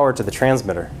all the power to the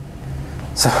transmitter.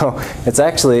 So it's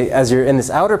actually, as you're in this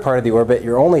outer part of the orbit,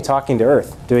 you're only talking to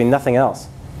Earth, doing nothing else.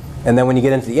 And then when you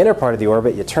get into the inner part of the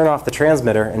orbit, you turn off the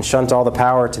transmitter and shunt all the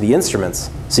power to the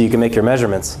instruments so you can make your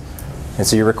measurements. And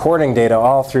so you're recording data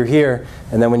all through here,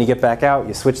 and then when you get back out,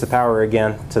 you switch the power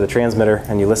again to the transmitter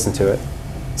and you listen to it.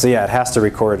 So yeah, it has to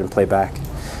record and play back.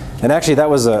 And actually that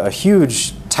was a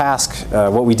huge task.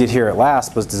 What we did here at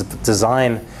LASP was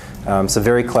design some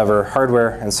very clever hardware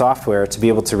and software to be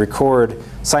able to record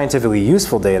scientifically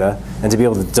useful data and to be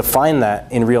able to define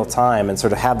that in real time and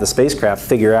sort of have the spacecraft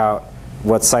figure out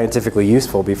what's scientifically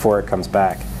useful before it comes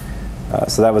back.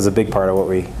 So that was a big part of what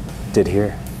we did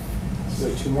here.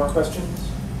 So 2 more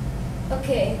questions?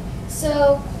 Okay,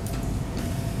 so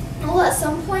will at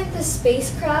some point the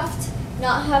spacecraft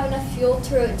not have enough fuel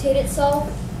to rotate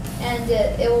itself and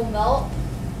it will melt?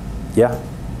 Yeah.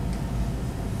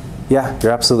 Yeah,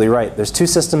 you're absolutely right. There's 2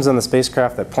 systems on the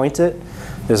spacecraft that point it.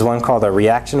 There's one called a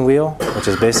reaction wheel, which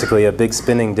is basically a big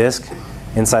spinning disk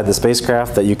inside the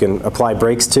spacecraft that you can apply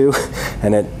brakes to,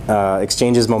 and it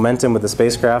exchanges momentum with the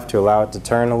spacecraft to allow it to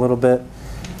turn a little bit.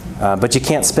 But you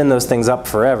can't spin those things up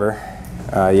forever.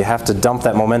 You have to dump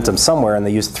that momentum somewhere, and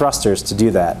they use thrusters to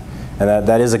do that. And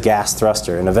that is a gas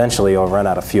thruster, and eventually you'll run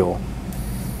out of fuel.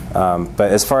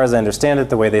 But as far as I understand it,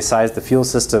 the way they size the fuel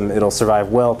system, it'll survive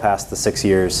well past the 6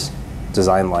 years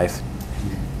design life.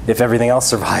 If everything else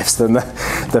survives, then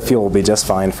the fuel will be just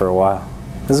fine for a while.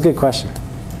 This is a good question.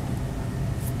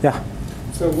 Yeah?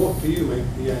 So what do you make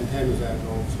the antennas out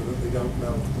of so that they don't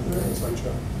melt when they're in the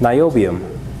sunshine?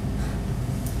 Niobium.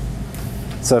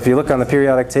 So if you look on the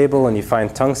periodic table and you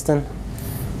find tungsten,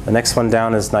 the next one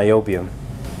down is niobium.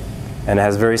 And it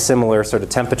has very similar sort of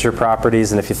temperature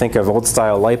properties. And if you think of old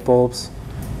style light bulbs,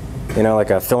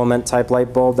 like a filament type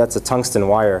light bulb, that's a tungsten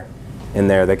wire in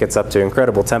there that gets up to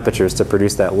incredible temperatures to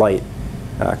produce that light,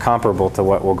 comparable to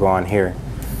what will go on here.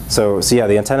 So yeah,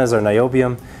 the antennas are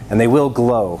niobium, and they will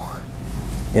glow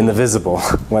in the visible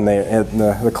when they in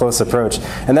the close approach.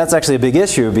 And that's actually a big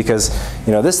issue because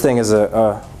this thing is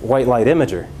a white light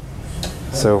imager.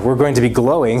 So we're going to be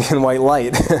glowing in white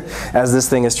light as this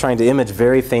thing is trying to image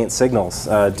very faint signals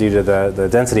due to the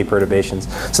density perturbations.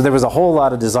 So there was a whole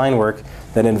lot of design work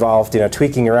that involved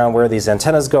tweaking around where these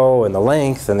antennas go and the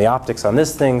length and the optics on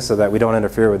this thing so that we don't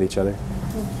interfere with each other.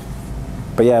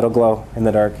 But yeah, it'll glow in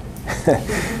the dark.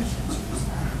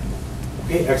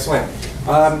 Okay, excellent.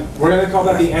 We're going to call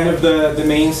that the end of the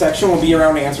main section. We'll be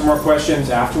around to answer more questions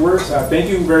afterwards. Thank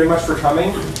you very much for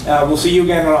coming. We'll see you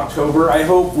again in October. I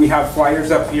hope we have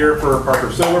flyers up here for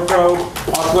Parker Solar Probe.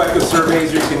 I'll collect the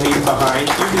surveys, you can leave behind.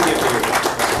 You can get